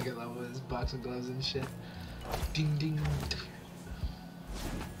 I fucking love his boxing gloves and shit. Ding ding.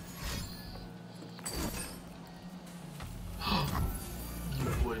 You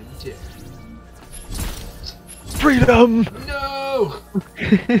wouldn't dare. Freedom! No!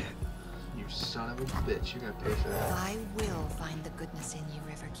 You son of a bitch. You're gonna pay for that. I will find the goodness in you,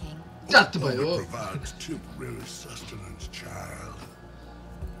 River King. Not the Only boy. provides temporary sustenance, child.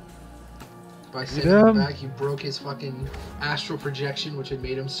 By sending him him. back, he broke his fucking astral projection, which had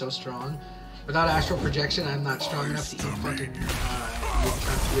made him so strong. Without astral projection, I'm not strong enough to eat fucking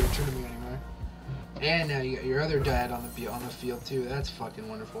return to me anymore. And now you got your other dad on the field too. That's fucking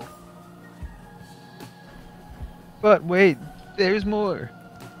wonderful. But wait, there's more.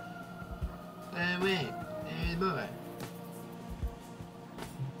 Wait, there's more.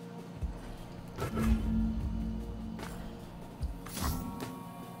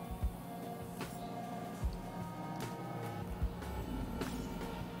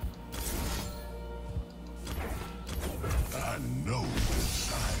 I know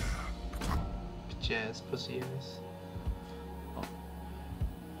desire. Jazz pussy ass.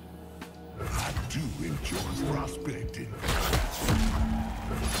 I do enjoy prospecting.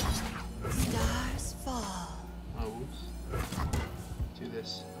 Stars fall. Oh, whoops. Do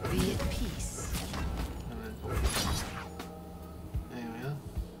this. Be at peace. And then. There we go.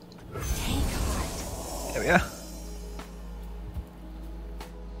 Take heart. There we are.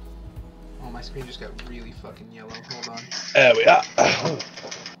 Oh, my screen just got really fucking yellow. Hold on. There we are.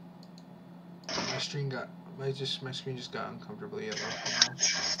 My screen just got uncomfortably yellow.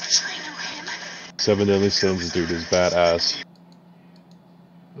 Seven Deadly Sins, dude, is badass.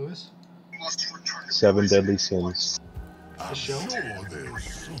 Who is? Seven Deadly Sins. I'm show? sure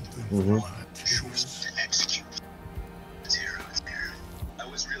there's something Mhm. for my tears. I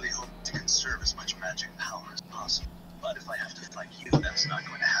was really hoping to conserve as much magic power as possible, but if I have to fight you, that's not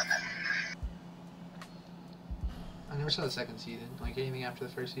going to happen. I never saw the second season. Like anything after the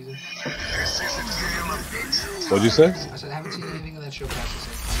first season. What'd you say? I said I haven't seen anything of that show past the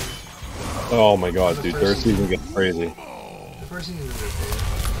second season. Oh my god, dude, third season gets crazy. The first season was okay.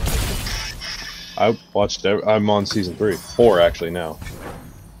 I watched. I'm on season 3, 4 actually now.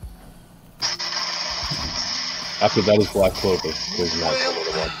 After that is Black Clover. There's not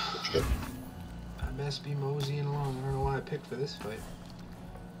to watch. Shit. I best be moseying along. I don't know why I picked for this fight.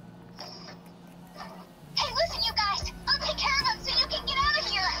 Hey, listen, you guys! I'll take care of him so you can get out of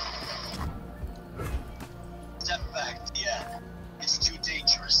here! Step back, yeah. It's too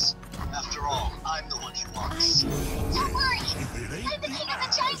dangerous. After all, I'm the one he wants. Don't worry! If it ain't I'm the the king of the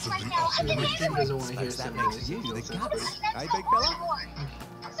eyes giants of right the now! I can My stream handle it! doesn't want to hear something like this. That's big fella?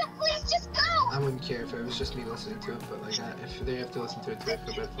 So please, just go! I wouldn't care if it was just me listening to it, but like if they have to listen to it too, I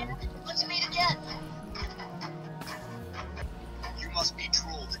feel bad for them. Let's meet again! You must be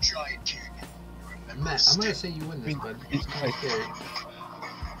Troll the Giant King. Remember Matt, I'm step- gonna say you win this, bud. I'm kind of scared.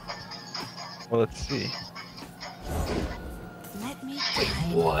 Well, let's see. Let me Wait,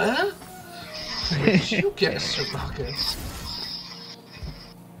 guide. what? Where did you guess, Soraka?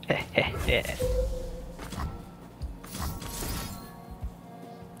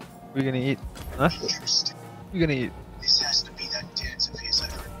 We're gonna eat. Huh? Interesting. We're gonna eat. This has to be that dance of his I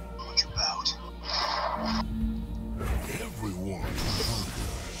heard much about. Everyone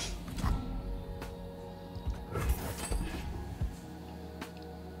hungers.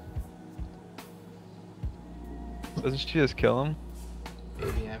 Doesn't she just kill him?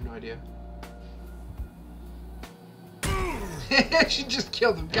 Maybe, I have no idea. She just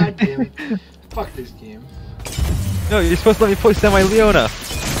killed him, god damn it. Fuck this game. No, you're supposed to let me play Semi-Leona.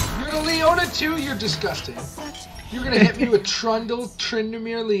 You're the Leona too? You're disgusting. You're gonna hit me with Trundle,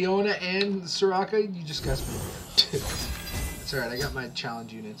 Tryndamere, Leona, and Soraka? You disgust me. It's alright, I got my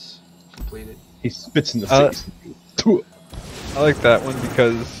challenge units completed. He spits in the face. I like that one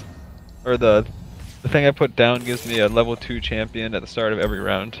because, or the thing I put down gives me a level 2 champion at the start of every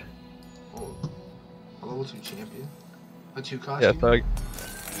round. Oh, a level 2 champion? A 2 cost? Yeah, you so mean?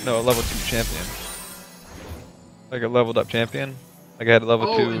 no, a level 2 champion. Like a leveled up champion. Like I had a level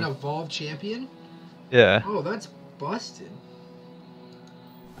Oh, 2. an evolved champion? Yeah. Oh, that's busted.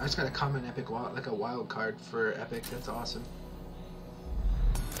 I just got a common epic, like a wild card for epic. That's awesome.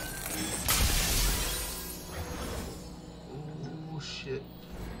 Oh shit.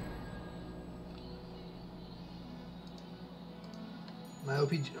 My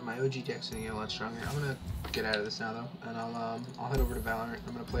OG deck's getting a lot stronger. I'm gonna get out of this now though, and I'll head over to Valorant.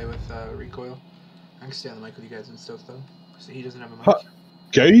 I'm gonna play with Recoil. I can stay on the mic with you guys and stuff though, so he doesn't have a mic.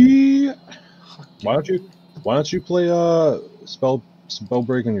 Okay. Fuck Why don't you play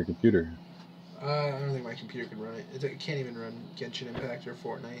Spellbreak on your computer? I don't think my computer can run it. It can't even run Genshin Impact or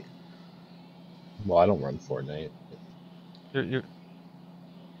Fortnite. Well, I don't run Fortnite. You're You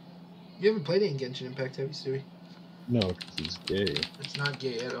haven't played any Genshin Impact, have you, Stewie? No, 'cause he's gay. It's not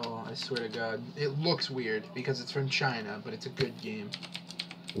gay at all, I swear to God. It looks weird because it's from China, but it's a good game.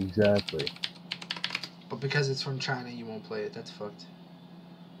 Exactly. But because it's from China, you won't play it. That's fucked.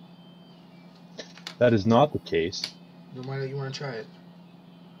 That is not the case. Then why don't you want to try it?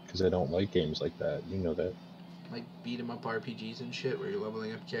 because I don't like games like that. You know that. Like beat 'em up RPGs and shit, where you're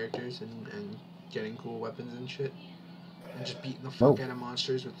leveling up characters and getting cool weapons and shit, and just beating the fuck out of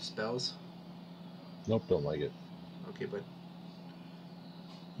monsters with spells. Nope, don't like it. Okay, but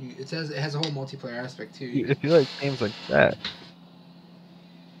it says it has a whole multiplayer aspect too. If you like games like that,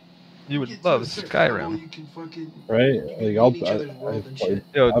 you would love Skyrim. You can fucking Right? Like I've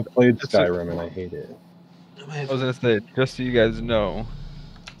played Skyrim and I hate it. I was gonna say, just so you guys know,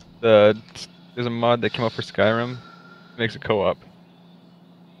 there's a mod that came up for Skyrim, makes it co-op.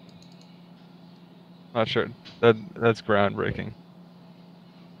 Not sure. That's groundbreaking.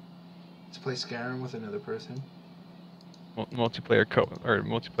 To play Skyrim with another person. Multiplayer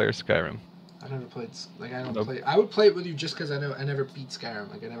multiplayer Skyrim. I never played. Like I don't play. I would play it with you just because I never beat Skyrim.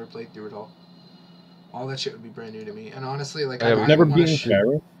 Like I never played through it all. All that shit would be brand new to me. And honestly, like I've never beaten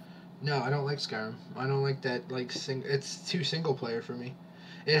Skyrim. No, I don't like Skyrim. I don't like that. Like it's too single player for me.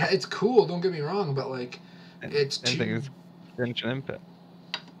 It's cool. Don't get me wrong, but like it's too. Same thing as Genshin Impact.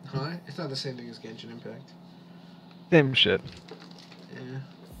 Huh? It's not the same thing as Genshin Impact. Same shit. Yeah.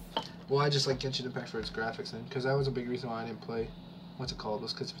 Well, I just like Genshin Impact for its graphics then, because that was a big reason why I didn't play. What's it called?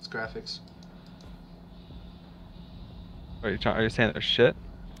 Was because of its graphics. Are you saying they're shit?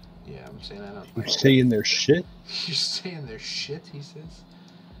 Yeah, I'm saying I don't. You're saying they're shit? You're saying they're shit, he says.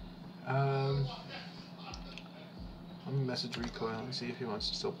 Let me message Recoil and see if he wants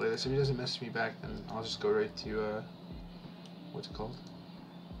to still play this. If he doesn't message me back, then I'll just go right to, what's it called?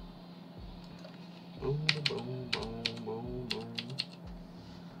 Boom, boom, boom, boom, boom.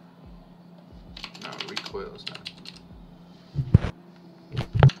 No, Recoil is not.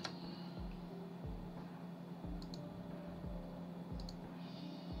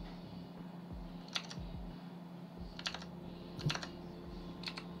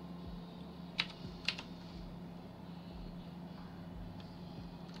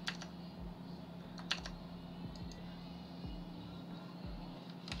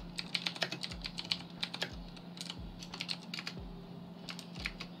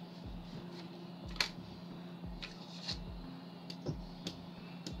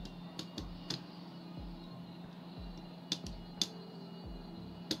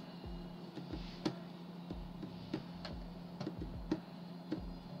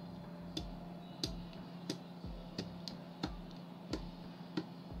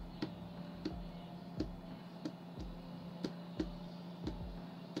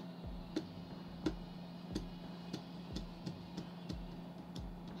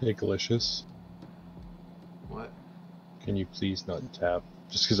 Hey, Galicious. What? Can you please not tap?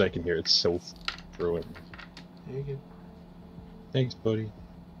 Just because I can hear it so fluent. There you go. Thanks, buddy.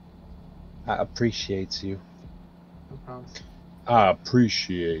 I appreciate you. No problem. I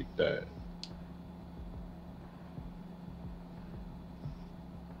appreciate that.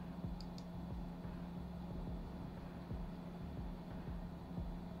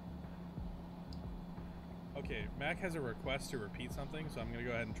 Okay, Mac has a request to repeat something, so I'm gonna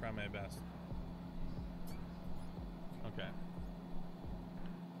go ahead and try my best. Okay.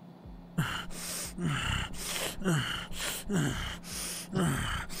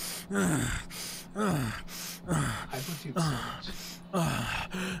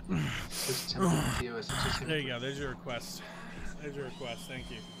 There you go, there's your request. There's your request, thank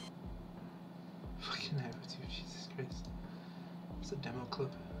you. Fucking Hypotube, Jesus Christ. It's a demo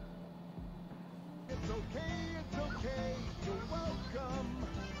clip. It's okay, you're welcome.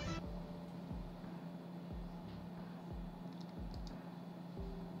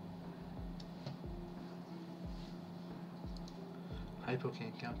 Hypo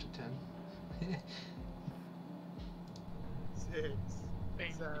can't count to 10. 6,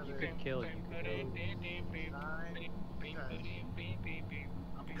 7, You could kill you. 8, 9, 10.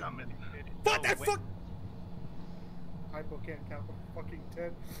 I'm coming. What the fuck? Hypo can't count to fucking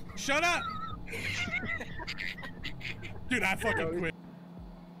 10. Shut up! Dude, I fucking quit.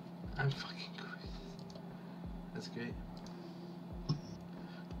 I'm fucking quit. That's great.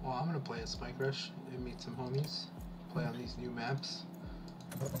 Well, I'm gonna play a Spike Rush and meet some homies. Play on these new maps.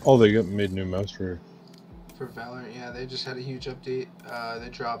 Oh, they made new maps for Valorant. Yeah, they just had a huge update. They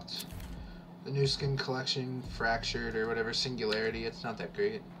dropped the new skin collection, Fractured or whatever, Singularity. It's not that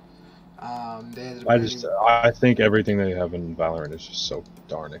great. They had I think everything they have in Valorant is just so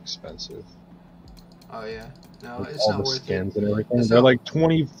darn expensive. Oh yeah, no, Like it's all not the worth skins it. and everything. It's They're not- like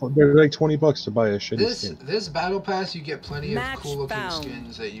 $20 to buy a shitty skin. This battle pass, you get plenty Match of cool looking found.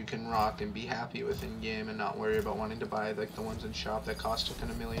 skins that you can rock and be happy with in game and not worry about wanting to buy like the ones in shop that cost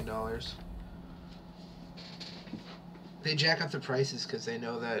fucking $1 million. They jack up the prices because they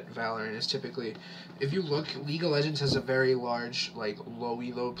know that Valorant is typically, if you look, League of Legends has a very large, like, low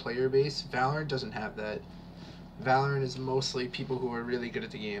elo player base. Valorant doesn't have that. Valorant is mostly people who are really good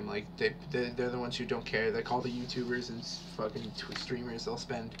at the game. Like, they're the ones who don't care. They call the YouTubers and fucking streamers. They'll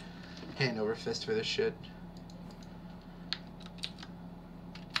spend hand over fist for this shit.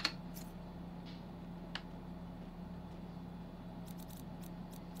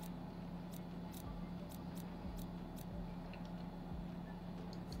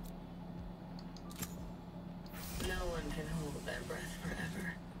 No one can hold their breath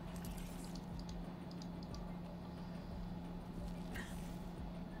forever.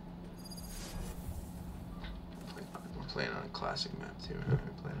 We're playing on a classic map too. We're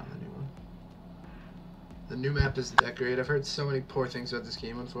playing on the new one. The new map isn't that great. I've heard so many poor things about this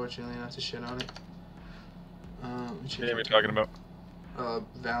game, unfortunately, not to shit on it. What are we talking about?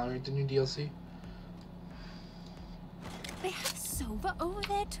 Valorant, the new DLC. They have Sova over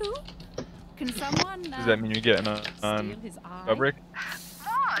there too? Can someone Does that mean you're getting on Fabric?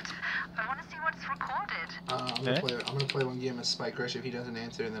 What? I want to see what's recorded. I'm gonna play one game as Spike Rush. If he doesn't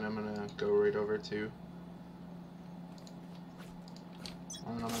answer, then I'm gonna go right over to.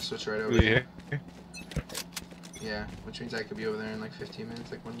 I'm gonna switch right over. Here. Yeah, which means I could be over there in like 15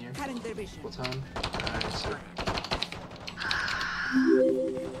 minutes, like 1 year. What time? Alright, so.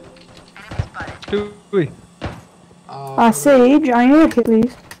 Sage, I need a kit,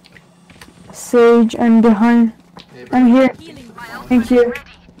 please. Sage, I'm behind. I'm here. Thank you.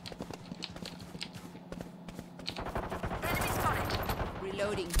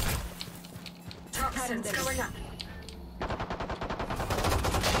 Reloading. Toxins going up.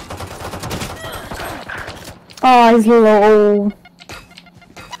 Oh, he's low.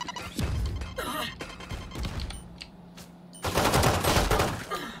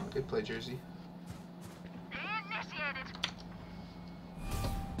 Good play, Jersey.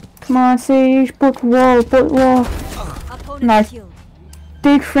 Come on, Sage, put wall. Nice.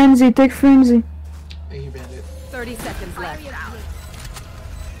 Take frenzy, take frenzy. Thank you, Bandit. 30 seconds left.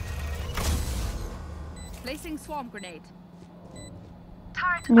 Placing swarm grenade.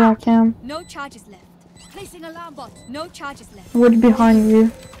 Yeah, Cam. No charges left. Placing alarm bot. No charges left. Wood behind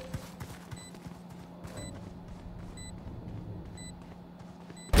you.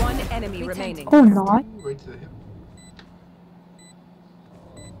 One enemy remaining. Oh, not. Right to the hip.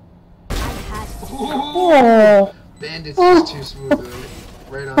 Oh. Bandit's just too smooth with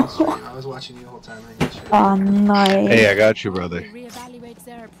it. Right on stream. I was watching you the whole time. I got you. Oh, nice. Hey, I got you, brother. Reevaluates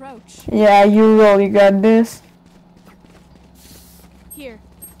their approach. Yeah, you really got this. Here.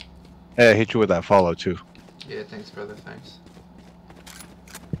 Hey, I hit you with that follow too. Yeah, thanks, brother. Thanks.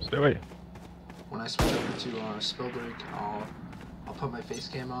 Stay away. When I switch over to Spellbreak, I'll put my face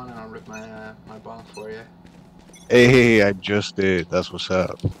cam on and I'll rip my my bonk for you. Hey, I just did. That's what's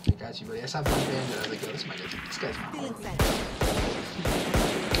up. I got you, buddy. I saw Blue Bandit. I was like, yo, this guy's my homie.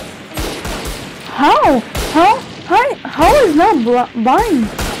 How is not blind?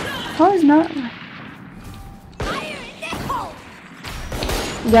 How is not?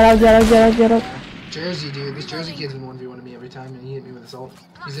 Get up. Jersey, dude. This Jersey kid's been 1v1 me every time, and he hit me with his ult.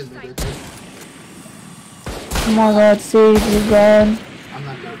 He's in mid right there. Oh my god, Sage, you're gone. I'm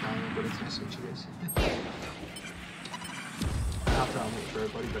not good at Valorant, but it's nice to meet you guys. I'll probably wait for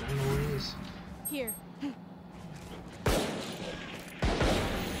everybody, but I don't know where he is. Here.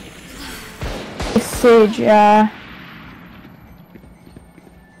 Sage, yeah.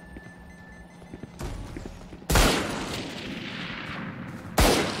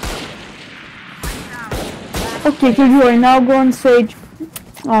 Okay, good boy. Now go on Sage.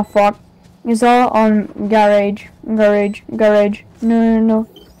 Oh fuck. It's all on garage. No.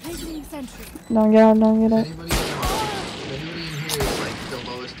 Don't get out. Anybody in here is like the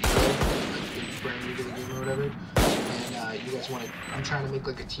lowest elo, like brand new to the game or whatever, and you guys want to, I'm trying to make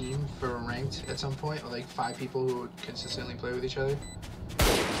like a team for ranked at some point, or like 5 people who would consistently play with each other.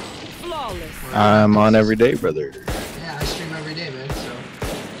 Flawless. I'm on every day, brother. Yeah, I stream every day, man, so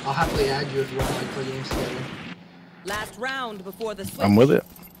I'll happily add you if you want to like play games together. Last round before the switch. I'm with it.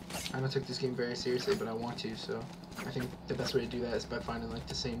 I don't take this game very seriously, but I want to, so I think the best way to do that is by finding like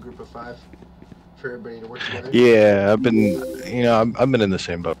the same group of 5 for everybody to work together. Yeah, I've been in the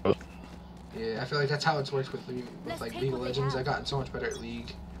same boat. Yeah, I feel like that's how it's worked with like League of Legends. I've gotten so much better at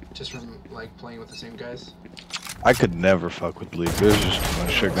League just from like playing with the same guys. I could never fuck with League. There's just too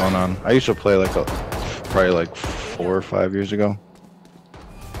much shit going on. I used to play like probably like 4 or 5 years ago.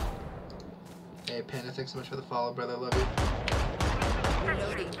 Hey, Panda, thanks so much for the follow, brother. I love you.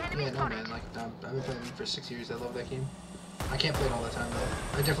 Yeah, no, man. Like, I've been playing for 6 years. I love that game. I can't play it all the time,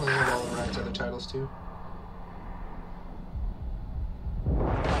 though. I definitely love all of Riot's other titles, too.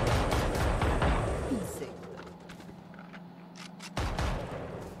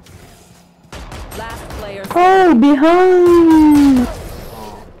 No, behind!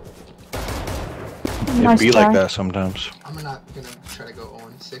 It Nice be like try. that sometimes. I'm not gonna try to go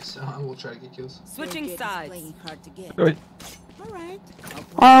 0-6, so I will try to get kills. Switching sides. Wait. Alright.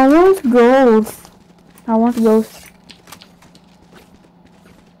 I want gold. I want ghosts.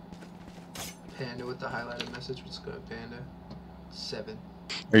 Panda with the highlighted message. Let's go, Panda. 7.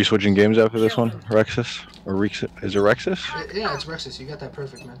 Are you switching games after this one, Rexus? Or Rexus? Is it Rexus? Yeah, it's Rexus. You got that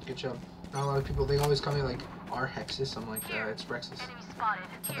perfect, man. Good job. Not a lot of people, they always call me like Hexus. I'm like, it's Rexus.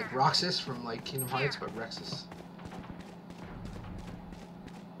 Like Roxas from like Kingdom Hearts, but Rexus.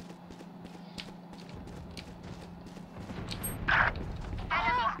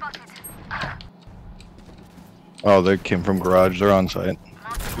 Oh, they came from garage. They're on site.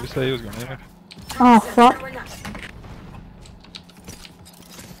 Did you say he was going there? Oh, fuck.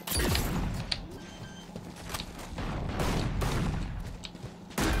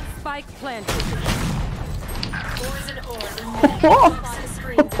 Spike planted.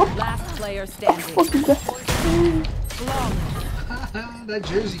 Last player standing. That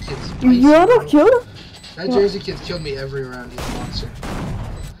Jersey kid's spicy. You gotta kill him? That Jersey kid's killed me every round. He's a monster.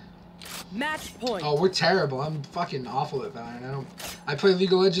 Match point. Oh, we're terrible. I'm fucking awful at Valorant. I play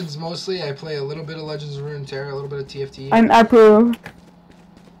League of Legends mostly. I play a little bit of Legends of Runeterra, a little bit of TFT. I approve.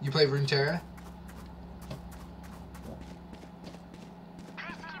 You play Runeterra?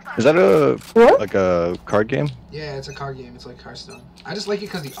 Is that a like a card game? Yeah, it's a card game. It's like Hearthstone. I just like it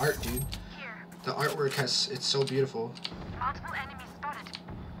because the art, dude. The artwork it's so beautiful. Multiple enemies spotted.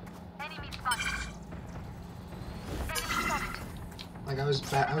 Enemy spotted. Enemy spotted. Like I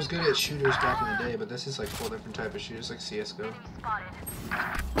was good at shooters back in the day, but this is like 4 different type of shooters, like CS:GO.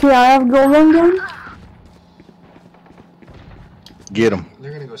 Okay, I have golden gun. Get him.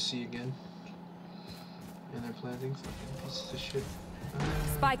 They're gonna go C again, and they're planting fucking pieces of shit.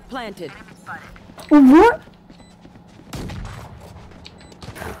 Spike planted. What?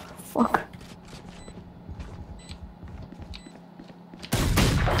 Fuck.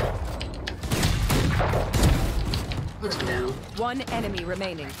 One enemy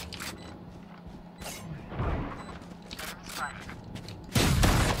remaining.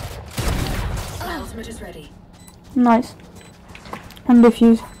 Ultimate is ready. Nice. I'm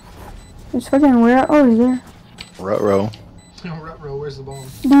defused. It's fucking weird. Oh, is there? Ruh-roh. No, Rutro, where's the bomb?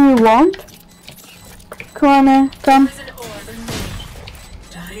 Do you want? Come on, man. Come.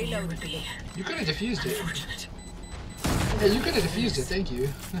 You could have defused it. Yeah, you could have defused it. Thank you.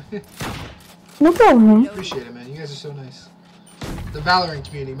 No problem. Appreciate it, man. You guys are so nice. The Valorant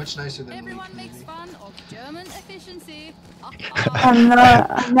community, much nicer than the League community. German efficiency. I'm not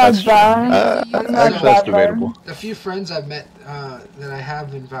bad. I'm not Actually, that's bad. debatable. The few friends I've met that I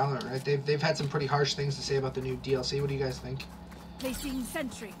have in Valorant, right? They've had some pretty harsh things to say about the new DLC. What do you guys think? Placing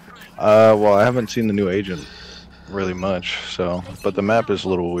sentry. Well, I haven't seen the new agent really much, so but the map is a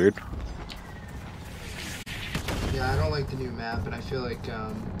little weird. Yeah, I don't like the new map, and I feel like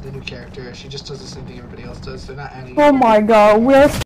the new character, she just does the same thing everybody else does. They're not adding. Oh my god, we're